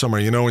spending this summer.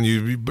 You know, when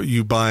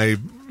you buy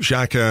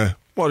Xhaka,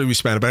 what did we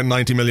spend? About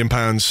 £90 million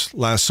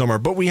last summer.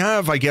 But we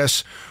have, I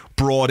guess,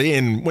 brought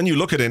in, when you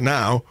look at it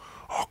now,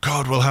 oh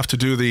God, we'll have to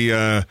do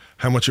the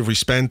how much have we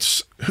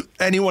spent?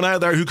 Anyone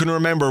out there who can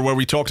remember where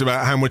we talked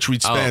about how much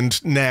we'd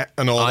spend net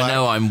and all that? I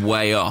know I'm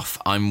way off.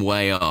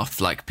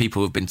 Like,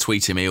 people have been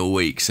tweeting me all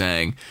week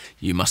saying,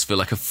 you must feel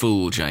like a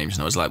fool, James.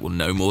 And I was like, well,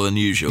 no more than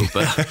usual.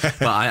 But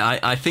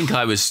I think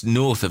I was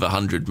north of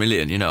 100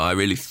 million. You know, I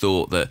really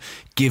thought that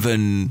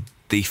given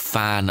the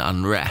fan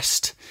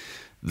unrest,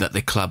 that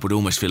the club would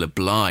almost feel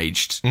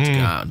obliged to go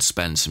out and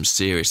spend some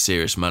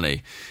serious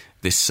money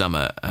this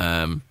summer.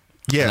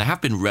 Yeah, and they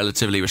have been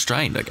relatively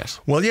restrained, I guess.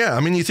 Well, yeah. I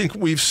mean, you think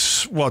we've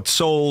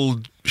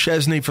sold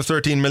Szczesny for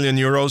 13 million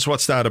euros?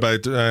 What's that,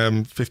 about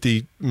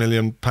 50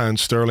 million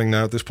pounds sterling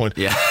now at this point?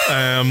 Yeah,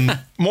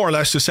 more or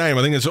less the same.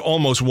 I think it's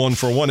almost 1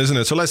 for 1, isn't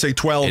it? So let's say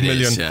 12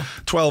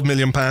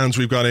 million pounds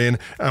we've got in,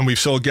 and we've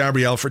sold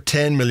Gabriel for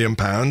 10 million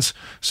pounds.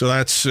 So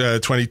that's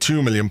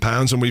 22 million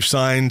pounds, and we've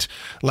signed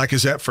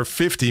Lacazette for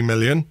 50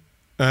 million.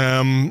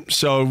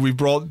 So we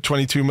brought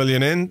 22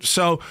 million in.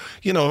 So,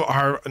 you know,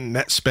 our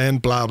net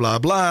spend, blah, blah,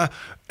 blah.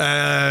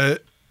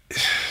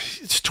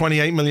 It's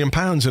 28 million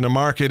pounds in a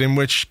market in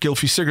which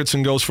Gylfi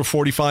Sigurdsson goes for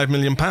 45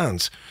 million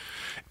pounds.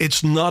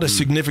 It's not a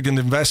significant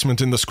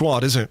investment in the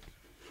squad, is it?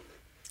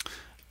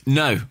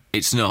 No,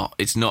 it's not.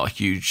 It's not a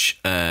huge.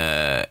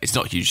 It's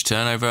not a huge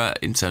turnover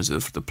in terms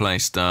of the playing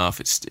staff.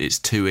 It's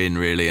 2 in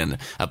really, and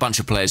a bunch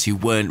of players who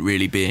weren't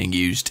really being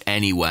used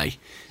anyway.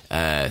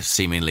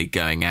 Seemingly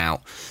going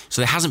out.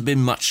 So there hasn't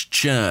been much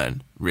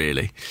churn,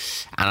 really.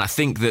 And I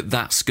think that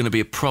that's going to be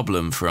a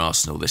problem for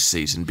Arsenal this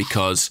season,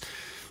 because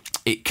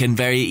it can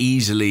very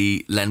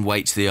easily lend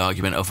weight to the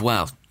argument of,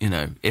 well, you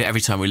know,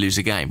 every time we lose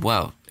a game,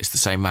 well, it's the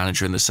same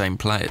manager and the same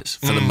players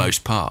for the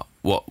most part.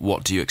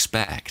 What do you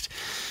expect?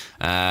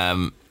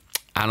 And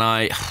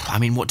I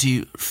mean, what do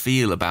you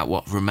feel about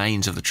what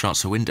remains of the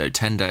transfer window?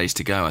 10 days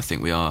to go, I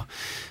think we are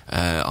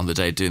on the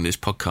day of doing this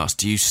podcast.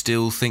 Do you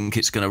still think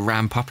it's going to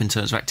ramp up in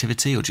terms of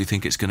activity, or do you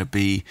think it's going to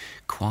be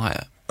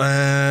quiet?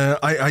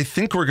 I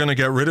think we're going to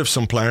get rid of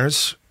some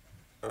players.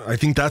 I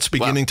think that's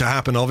beginning to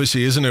happen,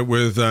 obviously, isn't it,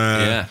 with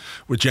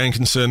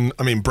Jenkinson?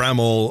 I mean,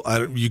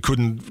 Bramall, you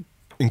couldn't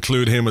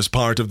include him as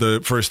part of the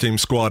first team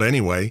squad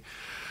anyway.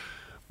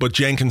 But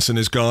Jenkinson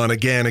is gone.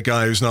 Again, a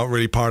guy who's not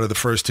really part of the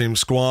first team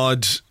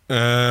squad.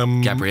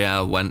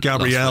 Gabriel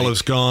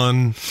is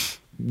gone.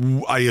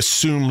 I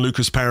assume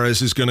Lucas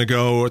Perez is going to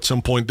go at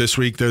some point this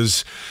week.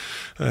 There's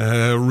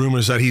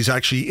rumours that he's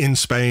actually in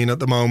Spain at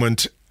the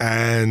moment,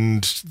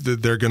 and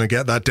they're going to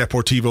get that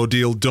Deportivo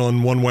deal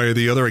done one way or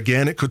the other.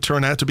 Again, it could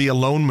turn out to be a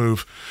loan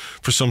move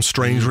for some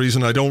strange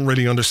reason. I don't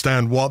really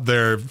understand what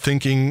their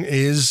thinking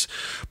is,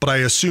 but I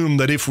assume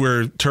that if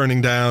we're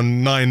turning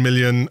down 9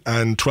 million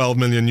and 12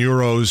 million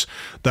euros,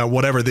 that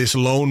whatever this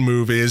loan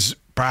move is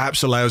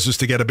perhaps allows us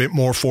to get a bit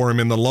more for him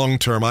in the long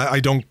term. I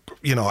don't,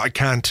 I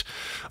can't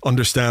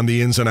understand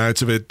the ins and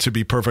outs of it, to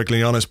be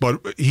perfectly honest, but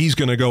he's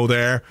going to go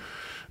there.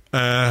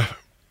 I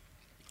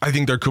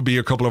think there could be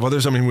a couple of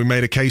others. I mean, we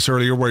made a case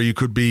earlier where you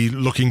could be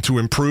looking to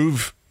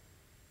improve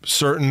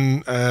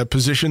certain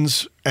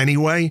positions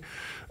anyway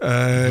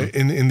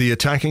in the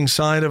attacking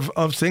side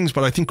of things,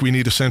 but I think we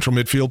need a central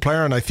midfield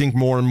player, and I think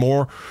more and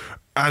more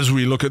as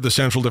we look at the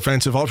central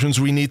defensive options,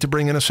 we need to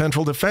bring in a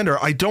central defender.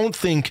 I don't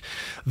think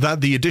that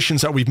the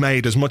additions that we've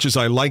made, as much as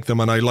I like them,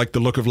 and I like the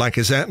look of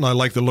Lacazette and I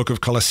like the look of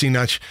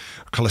Kolasinac,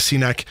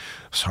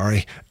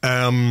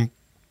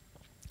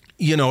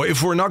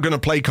 if we're not going to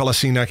play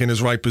Kolasinac in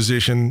his right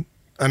position,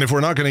 and if we're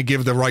not going to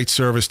give the right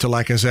service to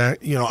Lacazette,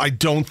 I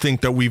don't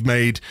think that we've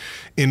made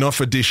enough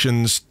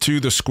additions to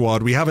the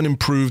squad. We haven't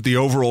improved the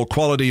overall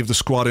quality of the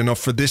squad enough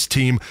for this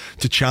team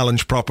to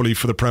challenge properly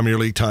for the Premier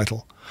League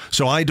title.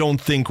 So I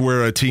don't think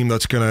we're a team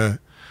that's going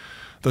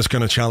that's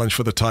going to challenge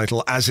for the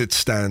title as it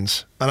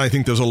stands. And I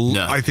think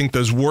I think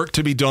there's work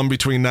to be done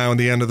between now and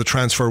the end of the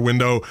transfer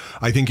window.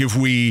 I think if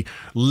we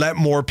let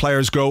more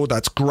players go,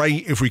 that's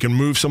great. If we can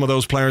move some of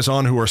those players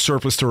on who are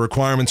surplus to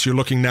requirements, you're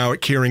looking now at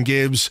Kieran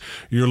Gibbs,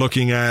 you're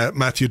looking at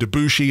Matthew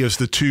Debuchy as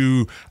the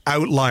two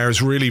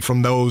outliers really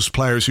from those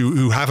players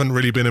who haven't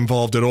really been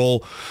involved at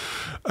all.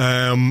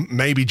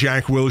 Maybe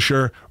Jack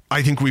Wilshere.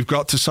 I think we've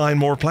got to sign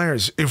more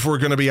players. If we're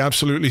going to be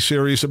absolutely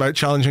serious about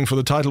challenging for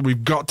the title,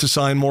 we've got to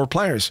sign more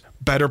players,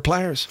 better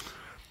players.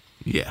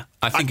 Yeah,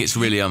 I think it's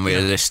really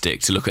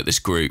unrealistic to look at this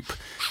group,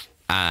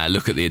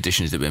 look at the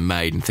additions that have been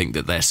made and think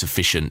that they're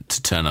sufficient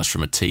to turn us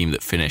from a team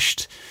that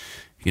finished,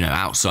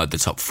 outside the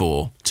top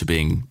 4 to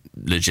being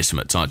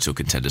legitimate title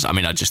contenders. I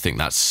mean, I just think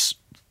that's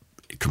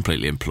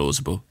completely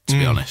implausible, to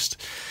be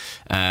honest.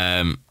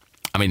 I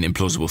mean,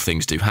 implausible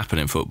things do happen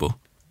in football,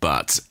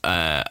 but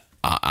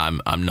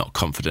I'm not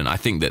confident. I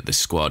think that the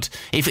squad,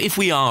 if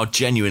we are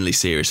genuinely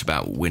serious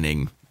about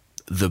winning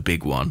the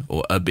big one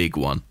or a big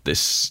one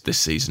this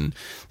season,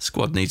 the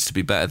squad needs to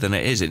be better than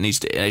it is.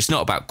 It's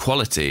not about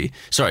quality.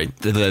 Sorry,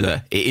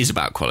 it is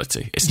about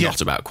quality. It's not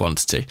about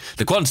quantity.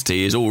 The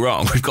quantity is all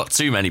wrong. We've got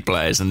too many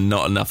players and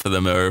not enough of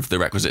them are of the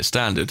requisite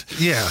standard.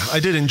 Yeah, I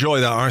did enjoy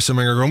that Arsene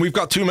Wenger going, we've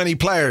got too many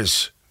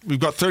players. We've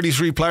got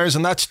 33 players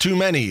and that's too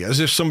many.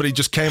 As if somebody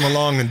just came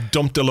along and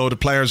dumped a load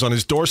of players on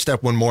his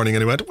doorstep one morning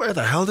and he went, where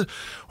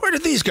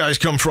did these guys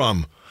come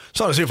from? It's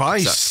not as if I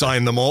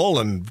signed them all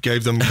and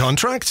gave them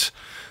contracts.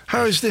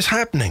 How is this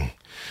happening?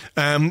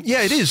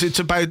 It is. It's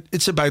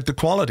about the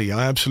quality.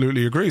 I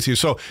absolutely agree with you.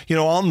 So,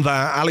 on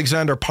that,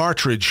 Alexander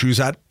Partridge, who's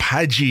at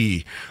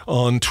Paggi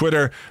on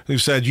Twitter, who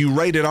said, you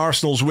rated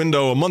Arsenal's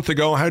window a month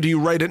ago. How do you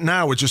rate it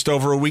now with just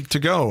over a week to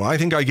go? I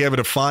think I gave it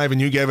a 5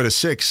 and you gave it a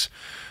 6.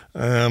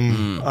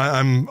 I'm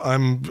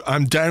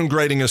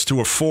downgrading us to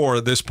a 4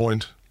 at this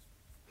point.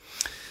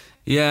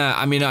 Yeah,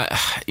 I mean,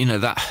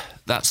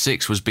 that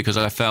 6 was because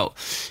I felt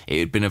it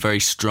had been a very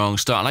strong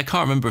start. And I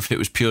can't remember if it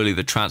was purely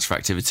the transfer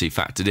activity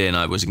factored in.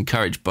 I was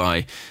encouraged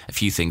by a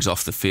few things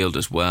off the field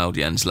as well.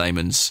 Jens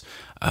Lehmann's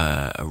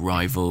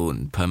arrival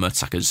and Per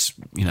Mertesacker's,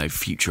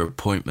 future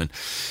appointment.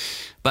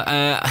 But,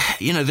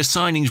 the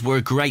signings were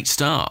a great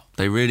start.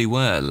 They really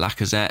were.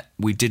 Lacazette,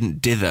 we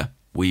didn't dither.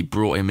 We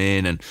brought him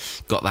in and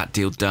got that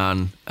deal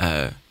done.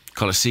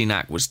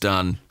 Kolasinac was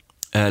done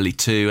early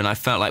too. And I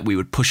felt like we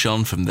would push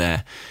on from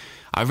there.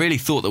 I really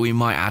thought that we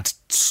might add,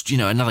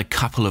 another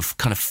couple of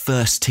kind of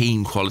first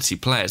team quality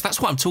players. That's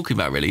what I'm talking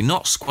about, really.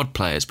 Not squad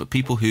players, but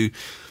people who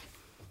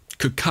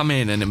could come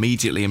in and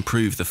immediately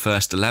improve the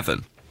first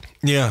 11.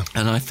 Yeah.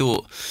 And I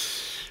thought,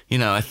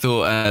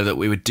 that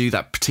we would do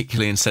that,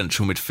 particularly in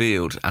central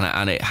midfield,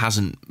 and it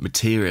hasn't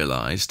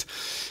materialised.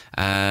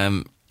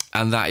 And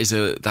that is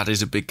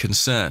a big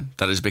concern.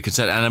 That is a big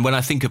concern. And when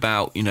I think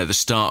about, the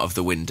start of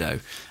the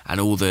window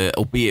and all the,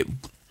 albeit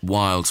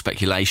wild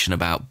speculation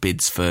about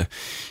bids for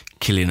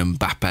Kylian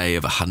Mbappe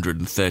of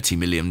 130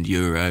 million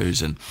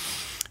euros and,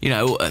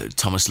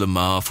 Thomas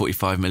Lemar,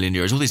 45 million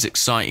euros, all these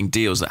exciting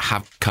deals that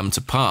have come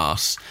to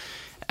pass,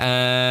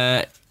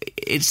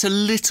 it's a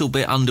little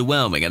bit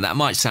underwhelming. And that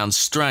might sound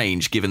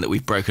strange given that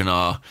we've broken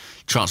our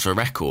transfer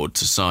record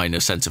to sign a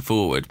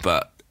centre-forward,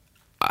 but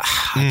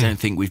I don't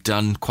think we've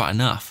done quite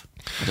enough.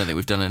 I don't think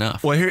we've done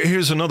enough. Well,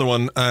 here's another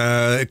one.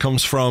 It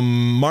comes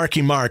from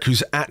Marky Mark,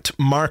 who's at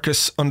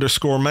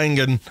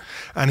Marcus_Mangan.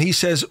 And he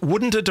says,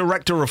 wouldn't a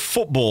director of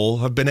football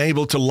have been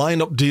able to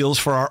line up deals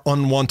for our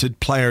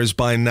unwanted players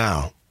by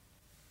now?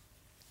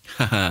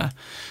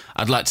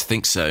 I'd like to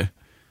think so.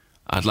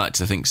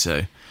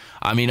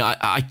 I mean,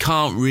 I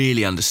can't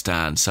really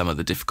understand some of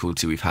the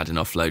difficulty we've had in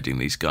offloading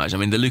these guys. I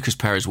mean, the Lucas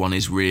Perez one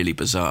is really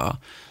bizarre.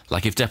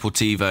 Like, if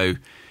Deportivo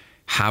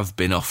have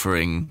been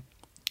offering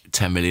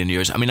 10 million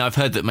euros. I mean, I've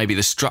heard that maybe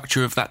the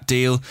structure of that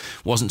deal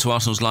wasn't to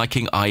Arsenal's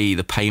liking, i.e.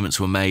 the payments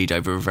were made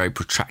over a very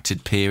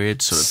protracted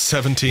period. Sort of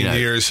 17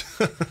 years.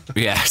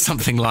 Yeah,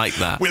 something like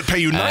that. We'll pay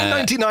you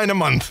 $9.99 a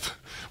month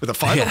with a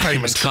final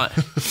payment.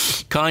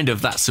 Kind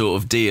of that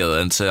sort of deal.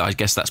 And so I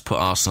guess that's put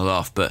Arsenal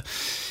off. But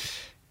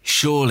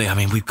surely, I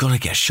mean, we've got to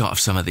get a shot of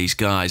some of these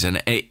guys.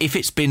 And if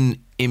it's been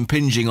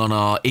impinging on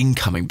our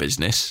incoming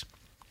business,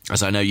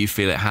 as I know you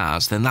feel it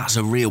has, then that's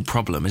a real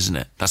problem, isn't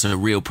it? That's a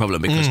real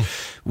problem because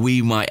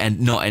we might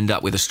not end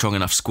up with a strong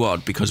enough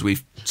squad because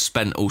we've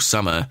spent all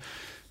summer,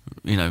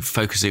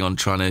 focusing on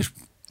trying to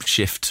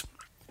shift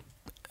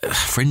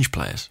fringe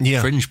players. Yeah.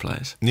 Fringe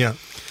players. Yeah.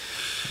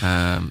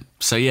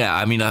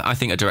 I mean, I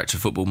think a director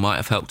of football might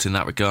have helped in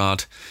that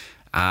regard,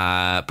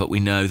 but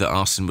we know that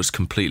Arsene was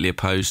completely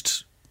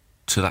opposed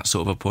to that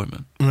sort of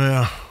appointment.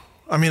 Yeah.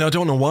 I mean, I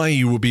don't know why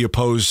you would be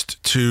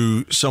opposed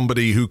to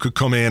somebody who could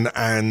come in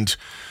and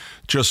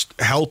just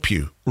help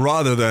you,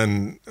 rather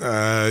than,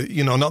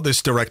 not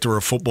this director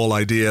of football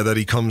idea that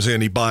he comes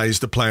in, he buys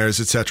the players,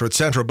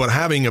 etc., but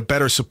having a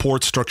better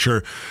support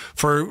structure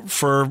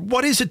for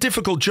what is a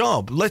difficult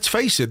job. Let's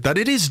face it, that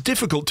it is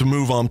difficult to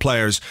move on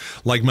players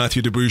like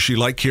Mathieu Debuchy,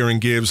 like Kieran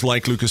Gibbs,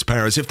 like Lucas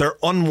Perez. If they're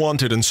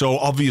unwanted, and so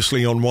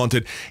obviously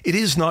unwanted, it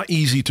is not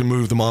easy to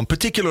move them on,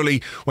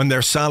 particularly when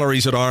their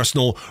salaries at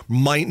Arsenal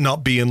might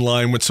not be in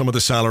line with some of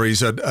the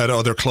salaries at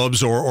other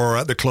clubs or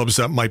at the clubs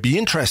that might be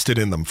interested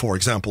in them. For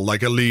example,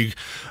 like a League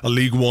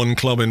One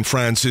club in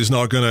France is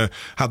not going to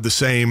have the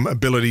same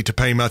ability to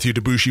pay Mathieu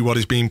Debuchy what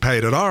is being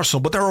paid at Arsenal.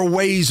 But there are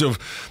ways of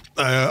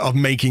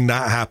making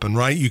that happen,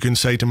 right? You can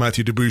say to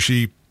Mathieu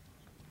Debuchy,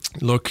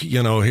 look,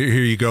 here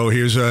you go.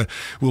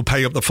 We'll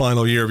pay up the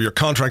final year of your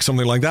contract,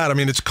 something like that. I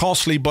mean, it's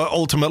costly, but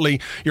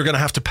ultimately you're going to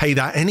have to pay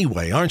that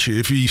anyway, aren't you?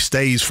 If he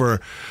stays for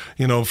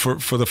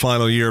the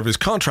final year of his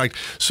contract.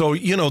 So,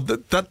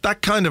 that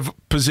kind of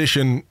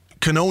position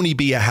can only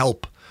be a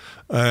help.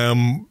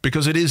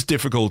 Because it is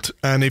difficult,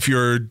 and if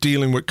you're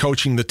dealing with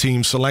coaching the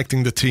team,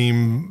 selecting the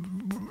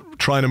team,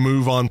 trying to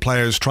move on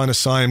players, trying to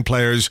sign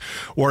players,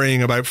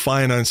 worrying about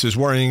finances,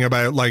 worrying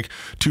about like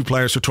 2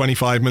 players for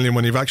 25 million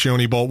when you've actually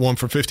only bought one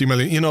for 50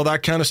 million,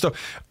 that kind of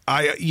stuff.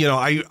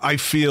 I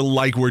feel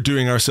like we're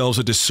doing ourselves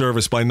a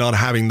disservice by not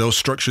having those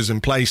structures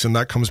in place, and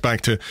that comes back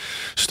to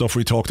stuff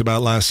we talked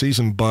about last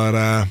season.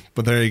 But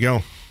there you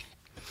go.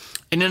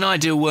 In an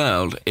ideal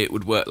world, it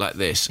would work like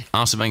this.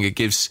 Arsene Wenger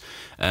gives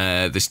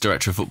this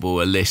director of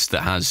football a list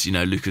that has,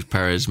 Lucas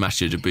Perez,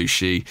 Mathieu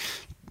Debuchy,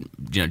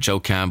 Joel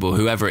Campbell,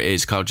 whoever it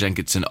is, Carl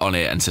Jenkinson on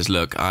it, and says,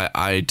 look,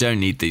 I don't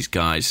need these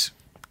guys.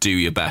 Do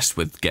your best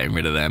with getting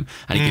rid of them.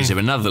 And he gives him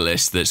another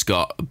list that's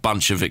got a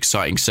bunch of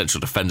exciting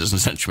central defenders and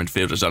central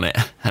midfielders on it.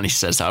 And he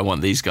says, I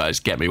want these guys,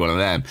 get me one of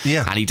them.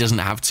 Yeah. And he doesn't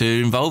have to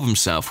involve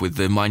himself with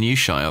the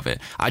minutiae of it.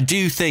 I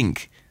do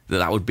think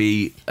that would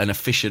be an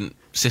efficient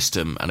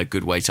system and a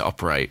good way to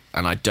operate,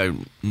 and I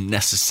don't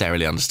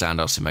necessarily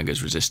understand Arsene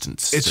Wenger's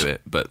resistance to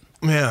it. But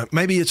yeah,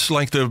 maybe it's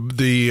like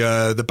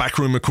the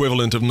backroom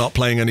equivalent of not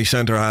playing any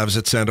centre halves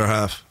at centre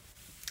half.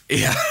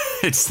 Yeah,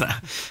 it's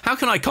that. How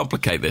can I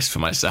complicate this for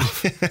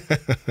myself?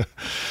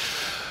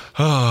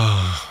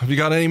 Have you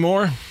got any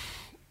more?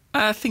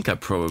 I think I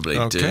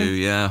probably do.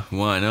 Yeah,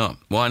 why not?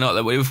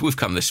 We've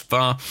come this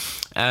far.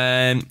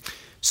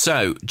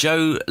 So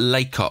Joe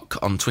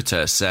Laycock on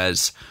Twitter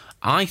says,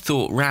 I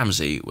thought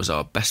Ramsey was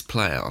our best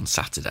player on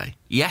Saturday.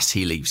 Yes,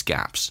 he leaves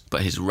gaps,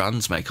 but his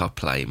runs make our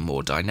play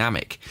more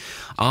dynamic.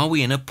 Are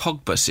we in a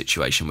Pogba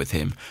situation with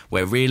him,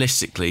 where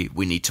realistically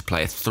we need to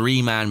play a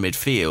 3-man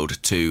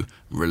midfield to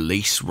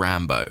release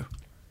Rambo?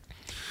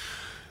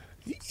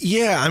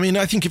 Yeah, I mean,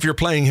 I think if you're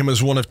playing him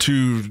as one of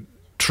 2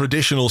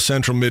 traditional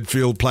central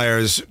midfield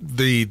players,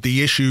 the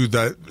issue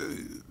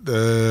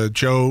that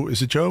Joe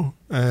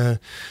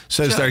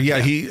says there,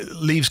 he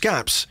leaves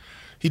gaps.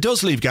 He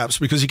does leave gaps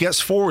because he gets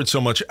forward so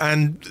much,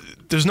 and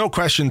there's no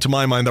question to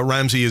my mind that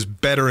Ramsey is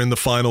better in the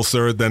final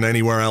third than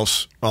anywhere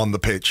else on the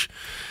pitch.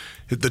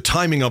 The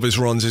timing of his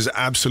runs is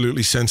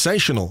absolutely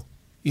sensational.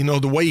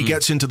 The way he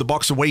gets into the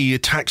box, the way he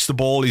attacks the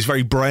ball, he's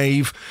very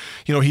brave.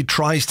 He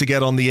tries to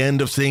get on the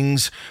end of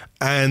things,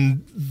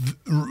 and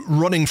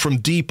running from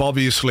deep,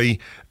 obviously,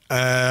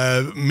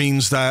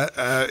 means that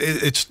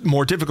it's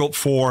more difficult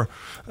for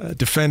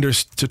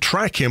defenders to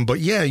track him. But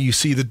yeah, you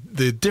see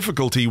the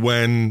difficulty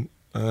when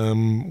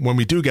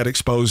we do get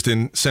exposed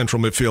in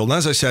central midfield. And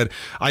as I said,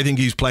 I think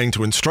he's playing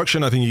to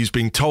instruction. I think he's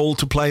being told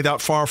to play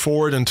that far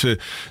forward and to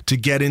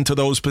get into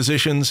those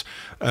positions.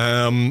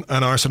 And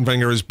Arsene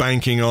Wenger is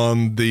banking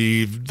on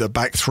the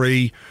back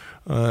 3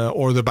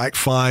 or the back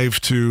 5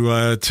 to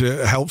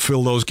help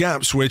fill those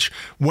gaps, which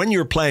when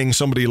you're playing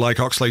somebody like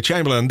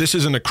Oxlade-Chamberlain, this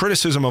isn't a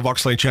criticism of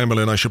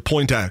Oxlade-Chamberlain, I should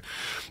point out.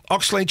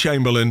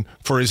 Oxlade-Chamberlain,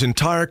 for his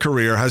entire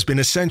career, has been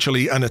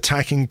essentially an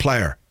attacking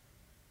player.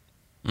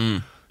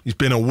 He's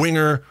been a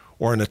winger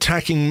or an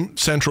attacking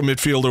central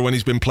midfielder when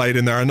he's been played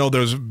in there. I know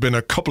there's been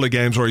a couple of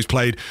games where he's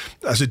played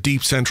as a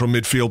deep central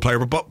midfield player,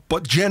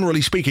 but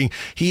generally speaking,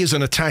 he is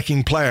an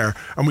attacking player,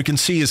 and we can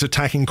see his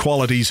attacking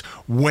qualities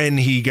when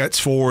he gets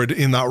forward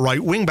in that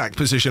right wing-back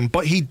position.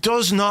 But he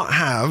does not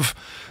have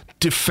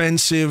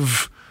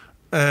defensive...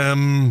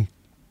 not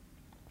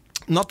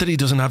that he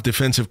doesn't have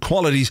defensive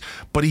qualities,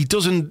 but he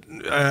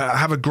doesn't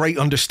have a great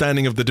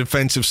understanding of the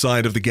defensive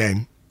side of the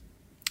game.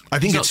 I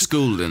think he's not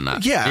schooled in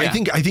that. Yeah, I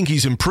think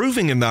he's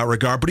improving in that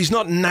regard, but he's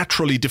not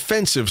naturally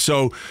defensive.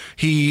 So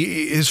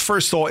his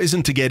first thought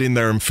isn't to get in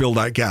there and fill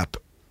that gap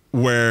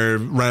where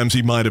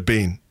Ramsey might have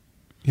been.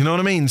 You know what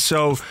I mean?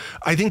 So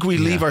I think we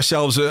leave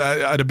ourselves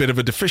at a bit of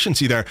a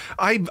deficiency there.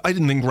 I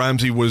didn't think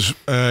Ramsey was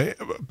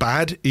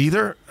bad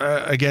either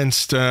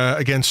against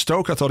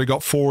Stoke. I thought he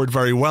got forward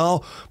very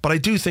well, but I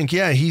do think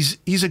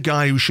he's a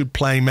guy who should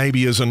play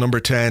maybe as a number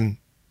 10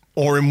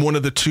 or in one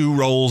of the 2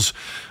 roles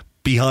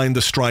behind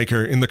the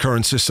striker in the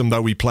current system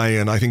that we play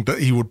in. I think that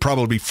he would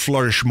probably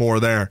flourish more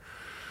there.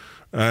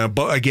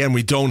 But again,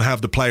 we don't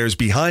have the players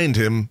behind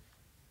him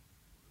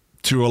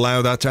to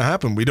allow that to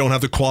happen. We don't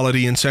have the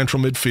quality in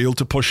central midfield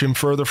to push him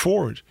further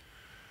forward.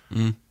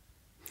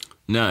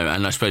 No,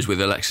 and I suppose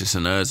with Alexis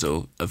and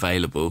Ozil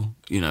available,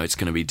 it's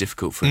going to be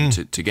difficult for him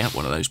to get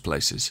one of those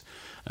places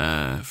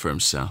for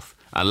himself.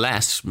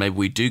 Unless maybe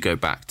we do go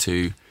back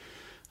to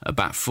a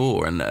back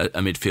four and a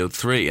midfield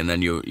three, and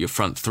then your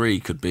front three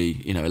could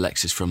be,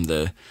 Alexis from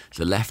the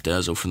left,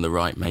 Ozil from the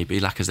right, maybe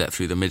Lacazette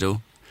through the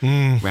middle,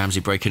 Ramsey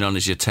breaking on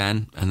as your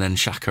 10, and then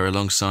Xhaka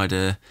alongside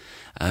a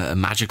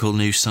magical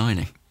new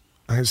signing.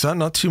 Is that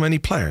not too many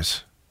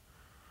players?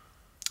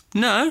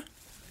 No.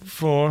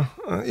 4,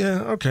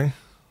 okay.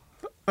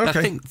 I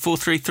think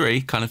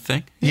 4-3-3 kind of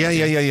thing.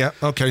 Yeah.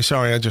 Okay,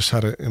 sorry, I just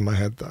had it in my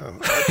head.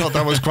 I thought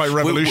that was quite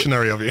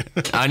revolutionary of you.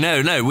 I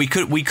know, no, we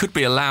could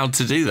be allowed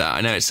to do that.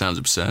 I know it sounds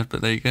absurd,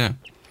 but there you go.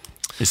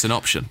 It's an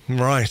option.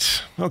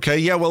 Right. Okay,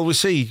 yeah, well, we'll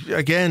see.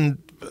 Again,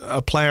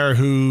 a player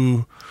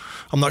who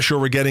I'm not sure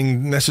we're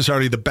getting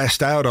necessarily the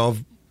best out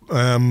of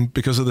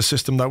because of the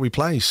system that we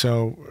play.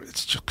 So it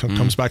just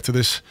comes back to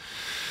this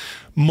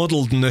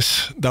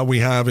muddledness that we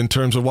have in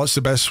terms of what's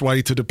the best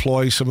way to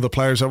deploy some of the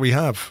players that we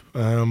have.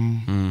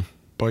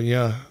 But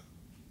yeah.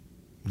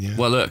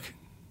 Well, look,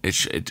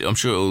 I'm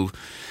sure it'll.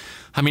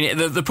 I mean,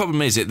 the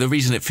problem is the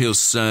reason it feels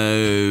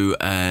so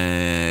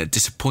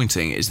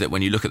disappointing is that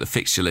when you look at the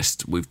fixture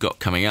list we've got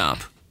coming up,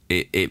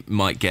 it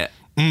might get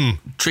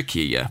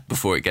trickier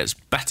before it gets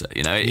better.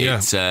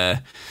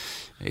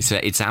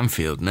 It's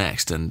Anfield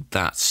next, and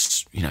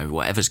that's,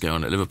 whatever's going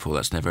on at Liverpool,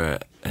 that's never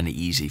an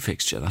easy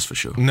fixture, that's for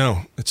sure.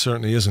 No, it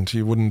certainly isn't.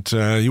 You wouldn't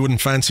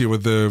fancy it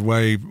with the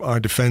way our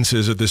defence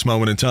is at this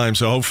moment in time.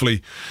 So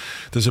hopefully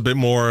there's a bit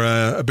more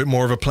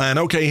of a plan.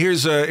 Okay,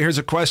 here's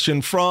a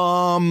question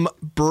from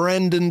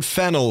Brendan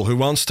Fennell, who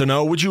wants to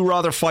know: would you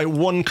rather fight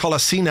 1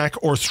 Kolasinac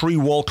or 3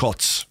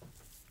 Walcotts?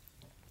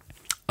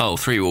 Oh,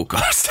 3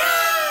 Walcotts.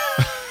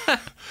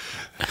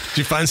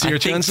 Do you fancy your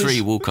chances? 3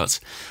 Walcotts.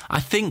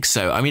 I think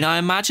so. I mean, I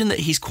imagine that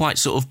he's quite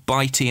sort of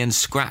bitey and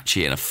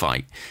scratchy in a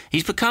fight.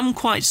 He's become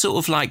quite sort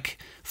of like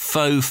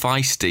faux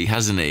feisty,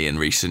 hasn't he, in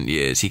recent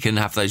years? He can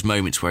have those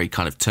moments where he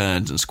kind of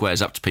turns and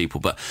squares up to people.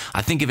 But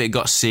I think if it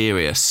got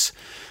serious,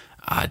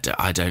 I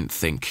don't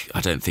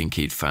think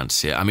he'd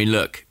fancy it. I mean,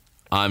 look,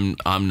 I'm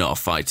not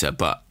a fighter,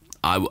 but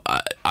I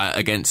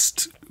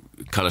against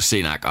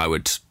Kolasinac, I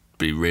would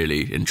be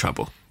really in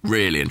trouble.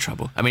 Really in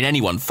trouble. I mean,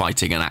 anyone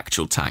fighting an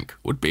actual tank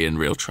would be in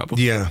real trouble.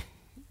 Yeah.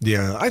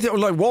 I think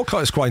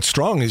Walcott is quite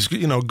strong. He's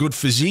good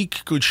physique,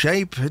 good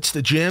shape. Hits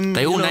the gym.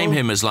 They all name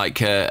him as like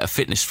a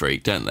fitness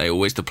freak, don't they?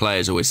 The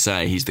players always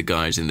say he's the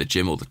guy who's in the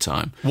gym all the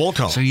time.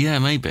 Walcott. So yeah,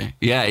 maybe.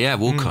 Yeah,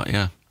 Walcott.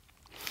 Yeah.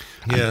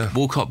 And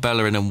Walcott,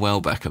 Bellerin, and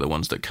Welbeck are the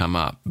ones that come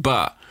up.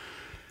 But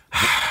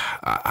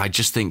I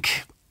just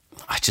think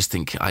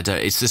I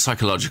don't. It's the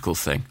psychological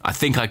thing. I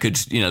think I could.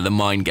 The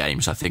mind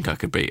games. I think I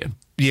could beat him.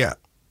 Yeah.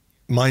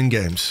 Mind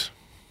games.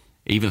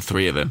 Even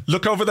 3 of them.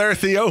 Look over there,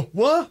 Theo.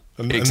 What?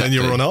 And then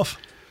you run off.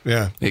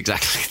 Yeah.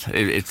 Exactly.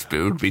 It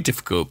would be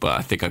difficult, but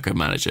I think I could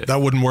manage it. That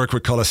wouldn't work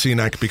with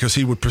Kolasinac because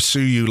he would pursue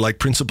you like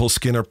Principal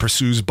Skinner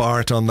pursues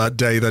Bart on that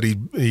day that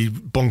he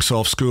bunks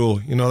off school.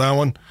 You know that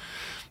one?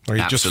 Where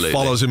he Absolutely. just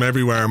follows him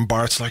everywhere and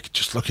Bart's like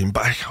just looking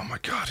back. Oh my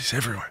God, he's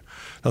everywhere.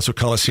 That's what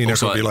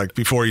Kolasinac would be like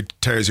before he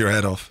tears your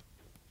head off.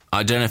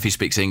 I don't know if he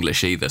speaks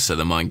English either, so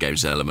the mind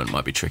games element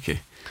might be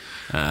tricky.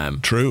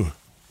 True.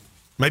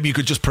 Maybe you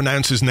could just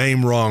pronounce his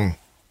name wrong.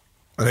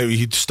 I think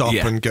he'd stop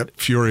and get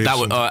furious.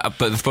 But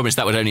the problem is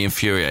that would only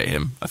infuriate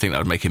him. I think that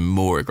would make him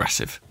more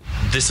aggressive.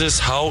 This is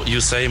how you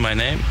say my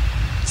name,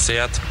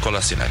 Sead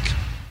Kolasinac.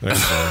 There you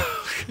go.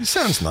 He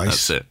sounds nice.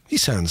 That's it. He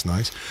sounds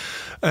nice.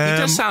 He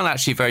does sound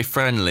actually very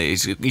friendly.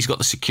 He's got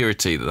the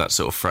security that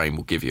sort of frame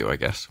will give you, I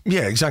guess.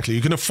 Yeah, exactly.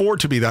 You can afford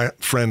to be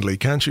that friendly,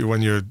 can't you,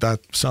 when you're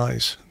that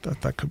size?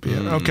 That could be it.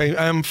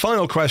 Okay,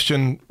 final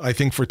question, I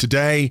think, for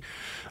today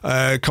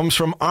comes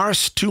from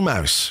Ars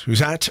Tumaus,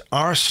 who's at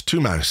Ars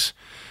Tumaus.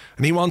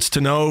 And he wants to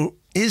know,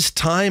 is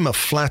time a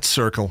flat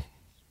circle?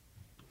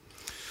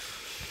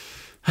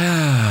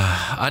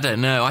 I don't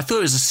know. I thought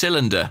it was a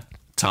cylinder,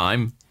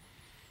 time.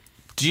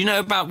 Do you know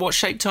about what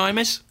shape time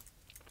is?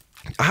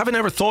 I haven't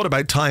ever thought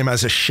about time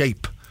as a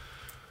shape.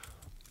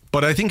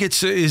 But I think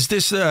is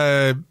this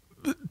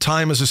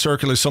time as a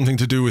circle is something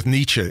to do with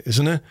Nietzsche,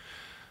 isn't it?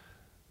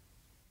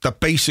 That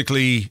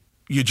basically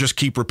you just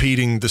keep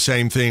repeating the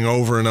same thing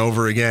over and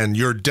over again.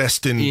 You're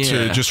destined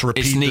to just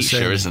repeat it's Nietzsche,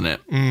 the same. Isn't it?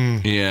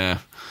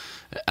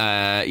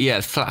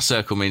 Yeah. Flat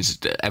circle means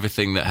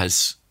everything that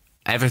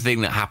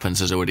happens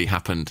has already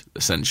happened,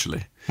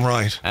 essentially.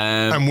 Right.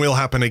 And will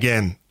happen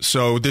again.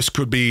 So this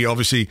could be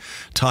obviously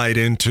tied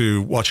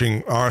into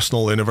watching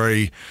Arsenal in a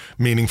very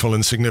meaningful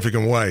and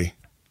significant way.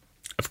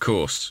 Of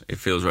course. It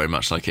feels very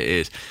much like it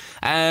is.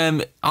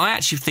 I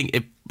actually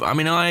think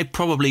I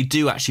probably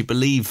do actually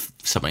believe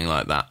something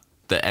like that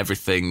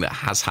everything that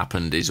has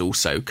happened is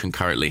also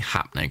concurrently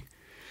happening.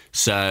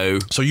 So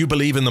you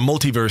believe in the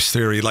multiverse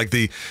theory, like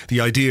the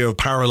idea of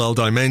parallel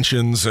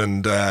dimensions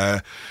and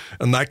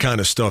that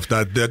kind of stuff.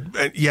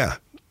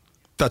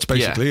 That's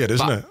basically it,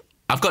 isn't it?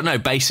 I've got no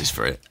basis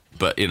for it.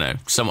 But,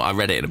 I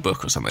read it in a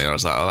book or something, and I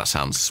was like, oh, that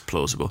sounds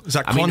plausible. Is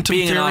that quantum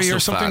theory or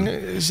something?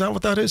 Is that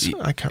what that is?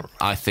 I can't remember.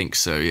 I think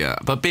so, yeah.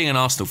 But being an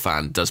Arsenal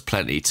fan does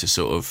plenty to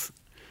sort of,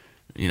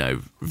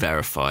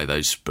 verify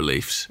those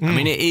beliefs. I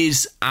mean, it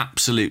is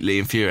absolutely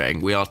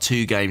infuriating. We are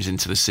 2 games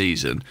into the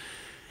season.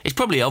 It's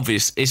probably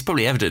obvious, it's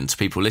probably evident to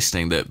people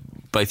listening that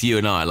both you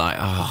and I are like,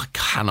 oh, I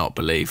cannot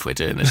believe we're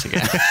doing this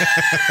again.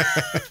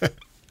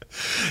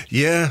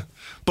 Yeah.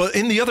 But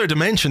in the other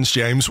dimensions,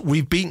 James,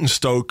 we've beaten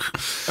Stoke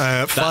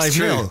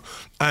 5-0.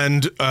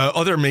 And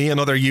other me and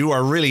other you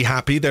are really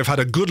happy. They've had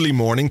a goodly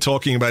morning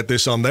talking about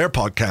this on their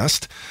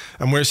podcast.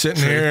 And we're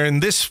sitting here in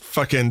this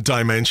fucking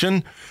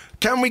dimension.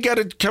 Can we get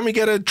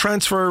a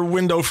transfer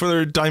window for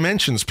their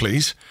dimensions,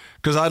 please?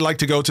 Because I'd like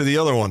to go to the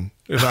other one,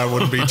 if that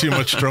wouldn't be too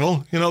much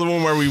trouble. The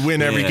one where we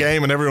win every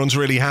game and everyone's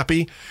really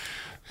happy.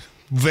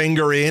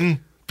 Wenger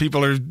in.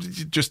 People are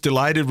just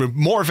delighted with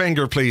more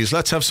Wenger, please.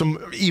 Let's have some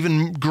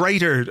even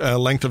greater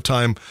length of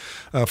time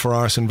for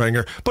Arsene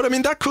Wenger. But I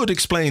mean, that could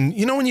explain,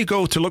 when you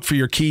go to look for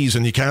your keys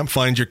and you can't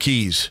find your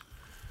keys.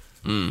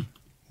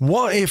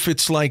 What if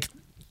it's like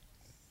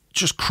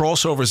just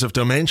crossovers of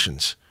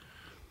dimensions?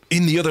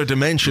 In the other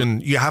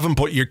dimension, you haven't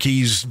put your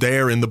keys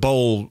there in the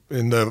bowl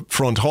in the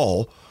front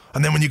hall.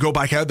 And then when you go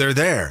back out, they're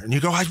there. And you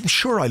go, I'm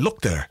sure I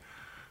looked there.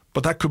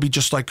 But that could be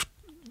just like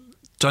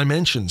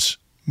dimensions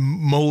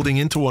molding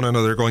into one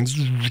another, going,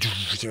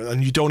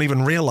 and you don't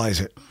even realise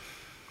it.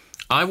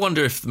 I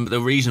wonder if the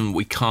reason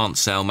we can't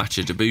sell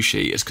Matcha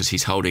Debuchy is because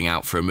he's holding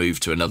out for a move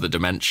to another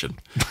dimension.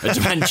 A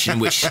dimension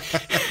which,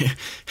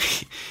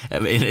 in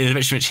a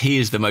dimension which he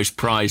is the most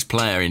prized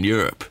player in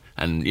Europe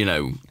and,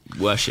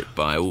 worshipped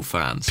by all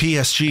fans.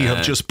 PSG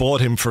have just bought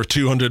him for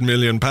 £200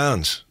 million.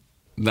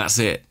 That's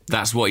it.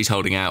 That's what he's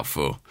holding out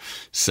for.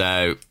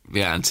 So,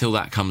 yeah, until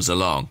that comes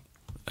along,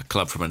 a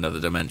club from another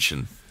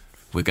dimension,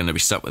 we're going to be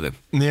stuck with him.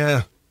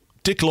 Yeah.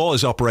 Dick Law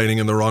is operating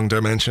in the wrong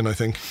dimension, I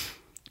think.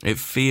 It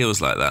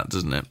feels like that,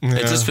 doesn't it? Yeah.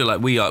 It does feel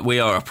like we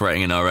are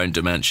operating in our own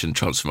dimension,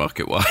 transfer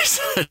market-wise,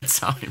 at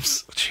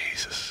times.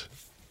 Jesus.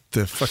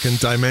 The fucking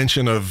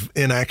dimension of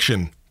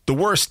inaction. The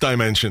worst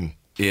dimension.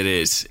 It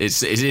is.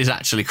 It is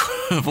actually,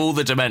 of all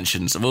the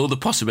dimensions, of all the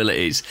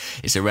possibilities,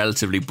 it's a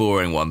relatively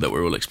boring one that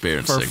we're all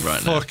experiencing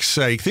right now. For fuck's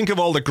sake. Think of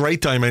all the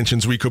great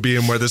dimensions we could be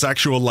in where there's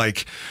actual,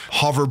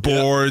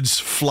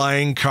 hoverboards,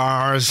 flying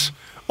cars,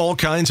 all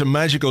kinds of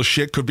magical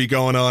shit could be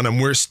going on,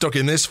 and we're stuck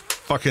in this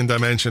fucking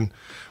dimension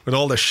with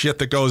all the shit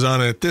that goes on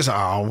in it.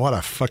 What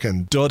a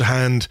fucking dud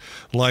hand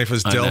life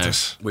has dealt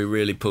us. We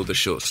really pulled the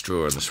short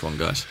straw on this one,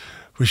 guys.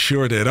 We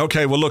sure did.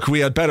 Okay, well, look, we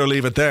had better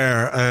leave it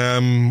there.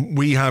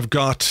 We have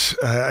got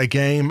a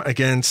game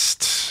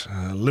against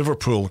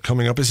Liverpool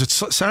coming up. Is it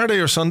Saturday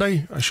or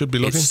Sunday? I should be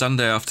looking. It's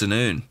Sunday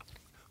afternoon.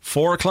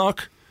 4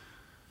 o'clock?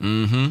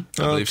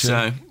 Mm-hmm. I believe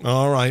so.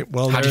 All right.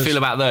 Well, how do you feel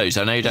about those?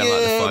 I know you don't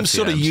like the 5 I'm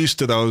sort of used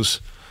to those.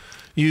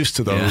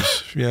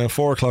 Yeah,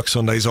 4 o'clock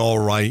Sunday's all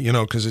right,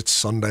 because it's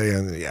Sunday,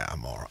 and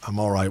I'm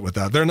all right with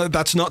that.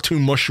 That's not too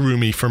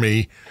mushroomy for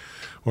me.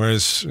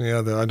 Whereas,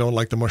 I don't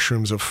like the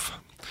mushrooms of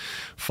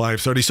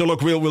 5:30. So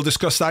look, we'll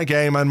discuss that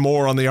game and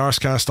more on the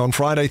Arscast on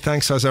Friday.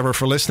 Thanks as ever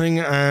for listening.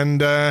 And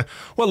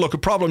look, a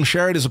problem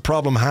shared is a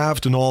problem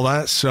halved and all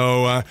that.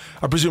 So I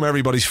presume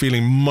everybody's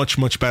feeling much,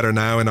 much better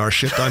now in our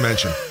shit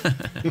dimension.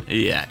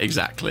 Yeah,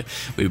 exactly.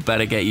 We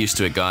better get used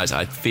to it, guys.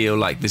 I feel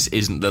like this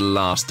isn't the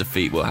last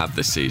defeat we'll have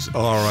this season.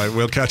 All right,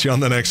 we'll catch you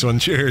on the next one.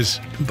 Cheers.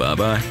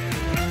 Bye-bye.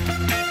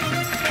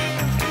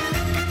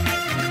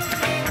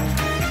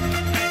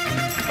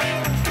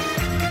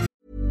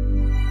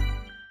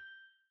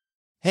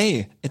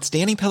 Hey, it's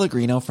Danny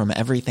Pellegrino from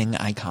Everything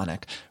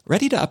Iconic.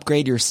 Ready to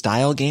upgrade your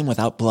style game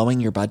without blowing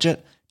your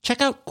budget?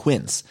 Check out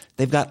Quince.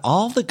 They've got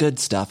all the good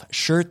stuff,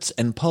 shirts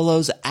and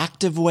polos,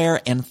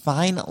 activewear, and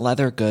fine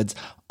leather goods,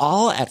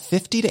 all at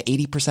 50 to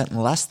 80%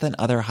 less than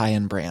other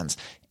high-end brands.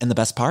 And the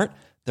best part?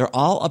 They're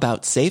all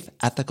about safe,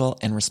 ethical,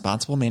 and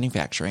responsible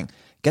manufacturing.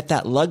 Get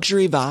that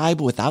luxury vibe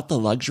without the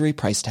luxury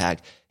price tag.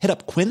 Hit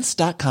up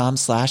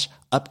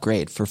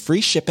quince.com/upgrade for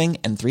free shipping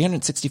and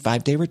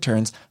 365-day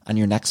returns on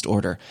your next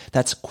order.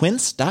 That's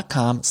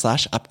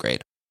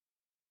quince.com/upgrade.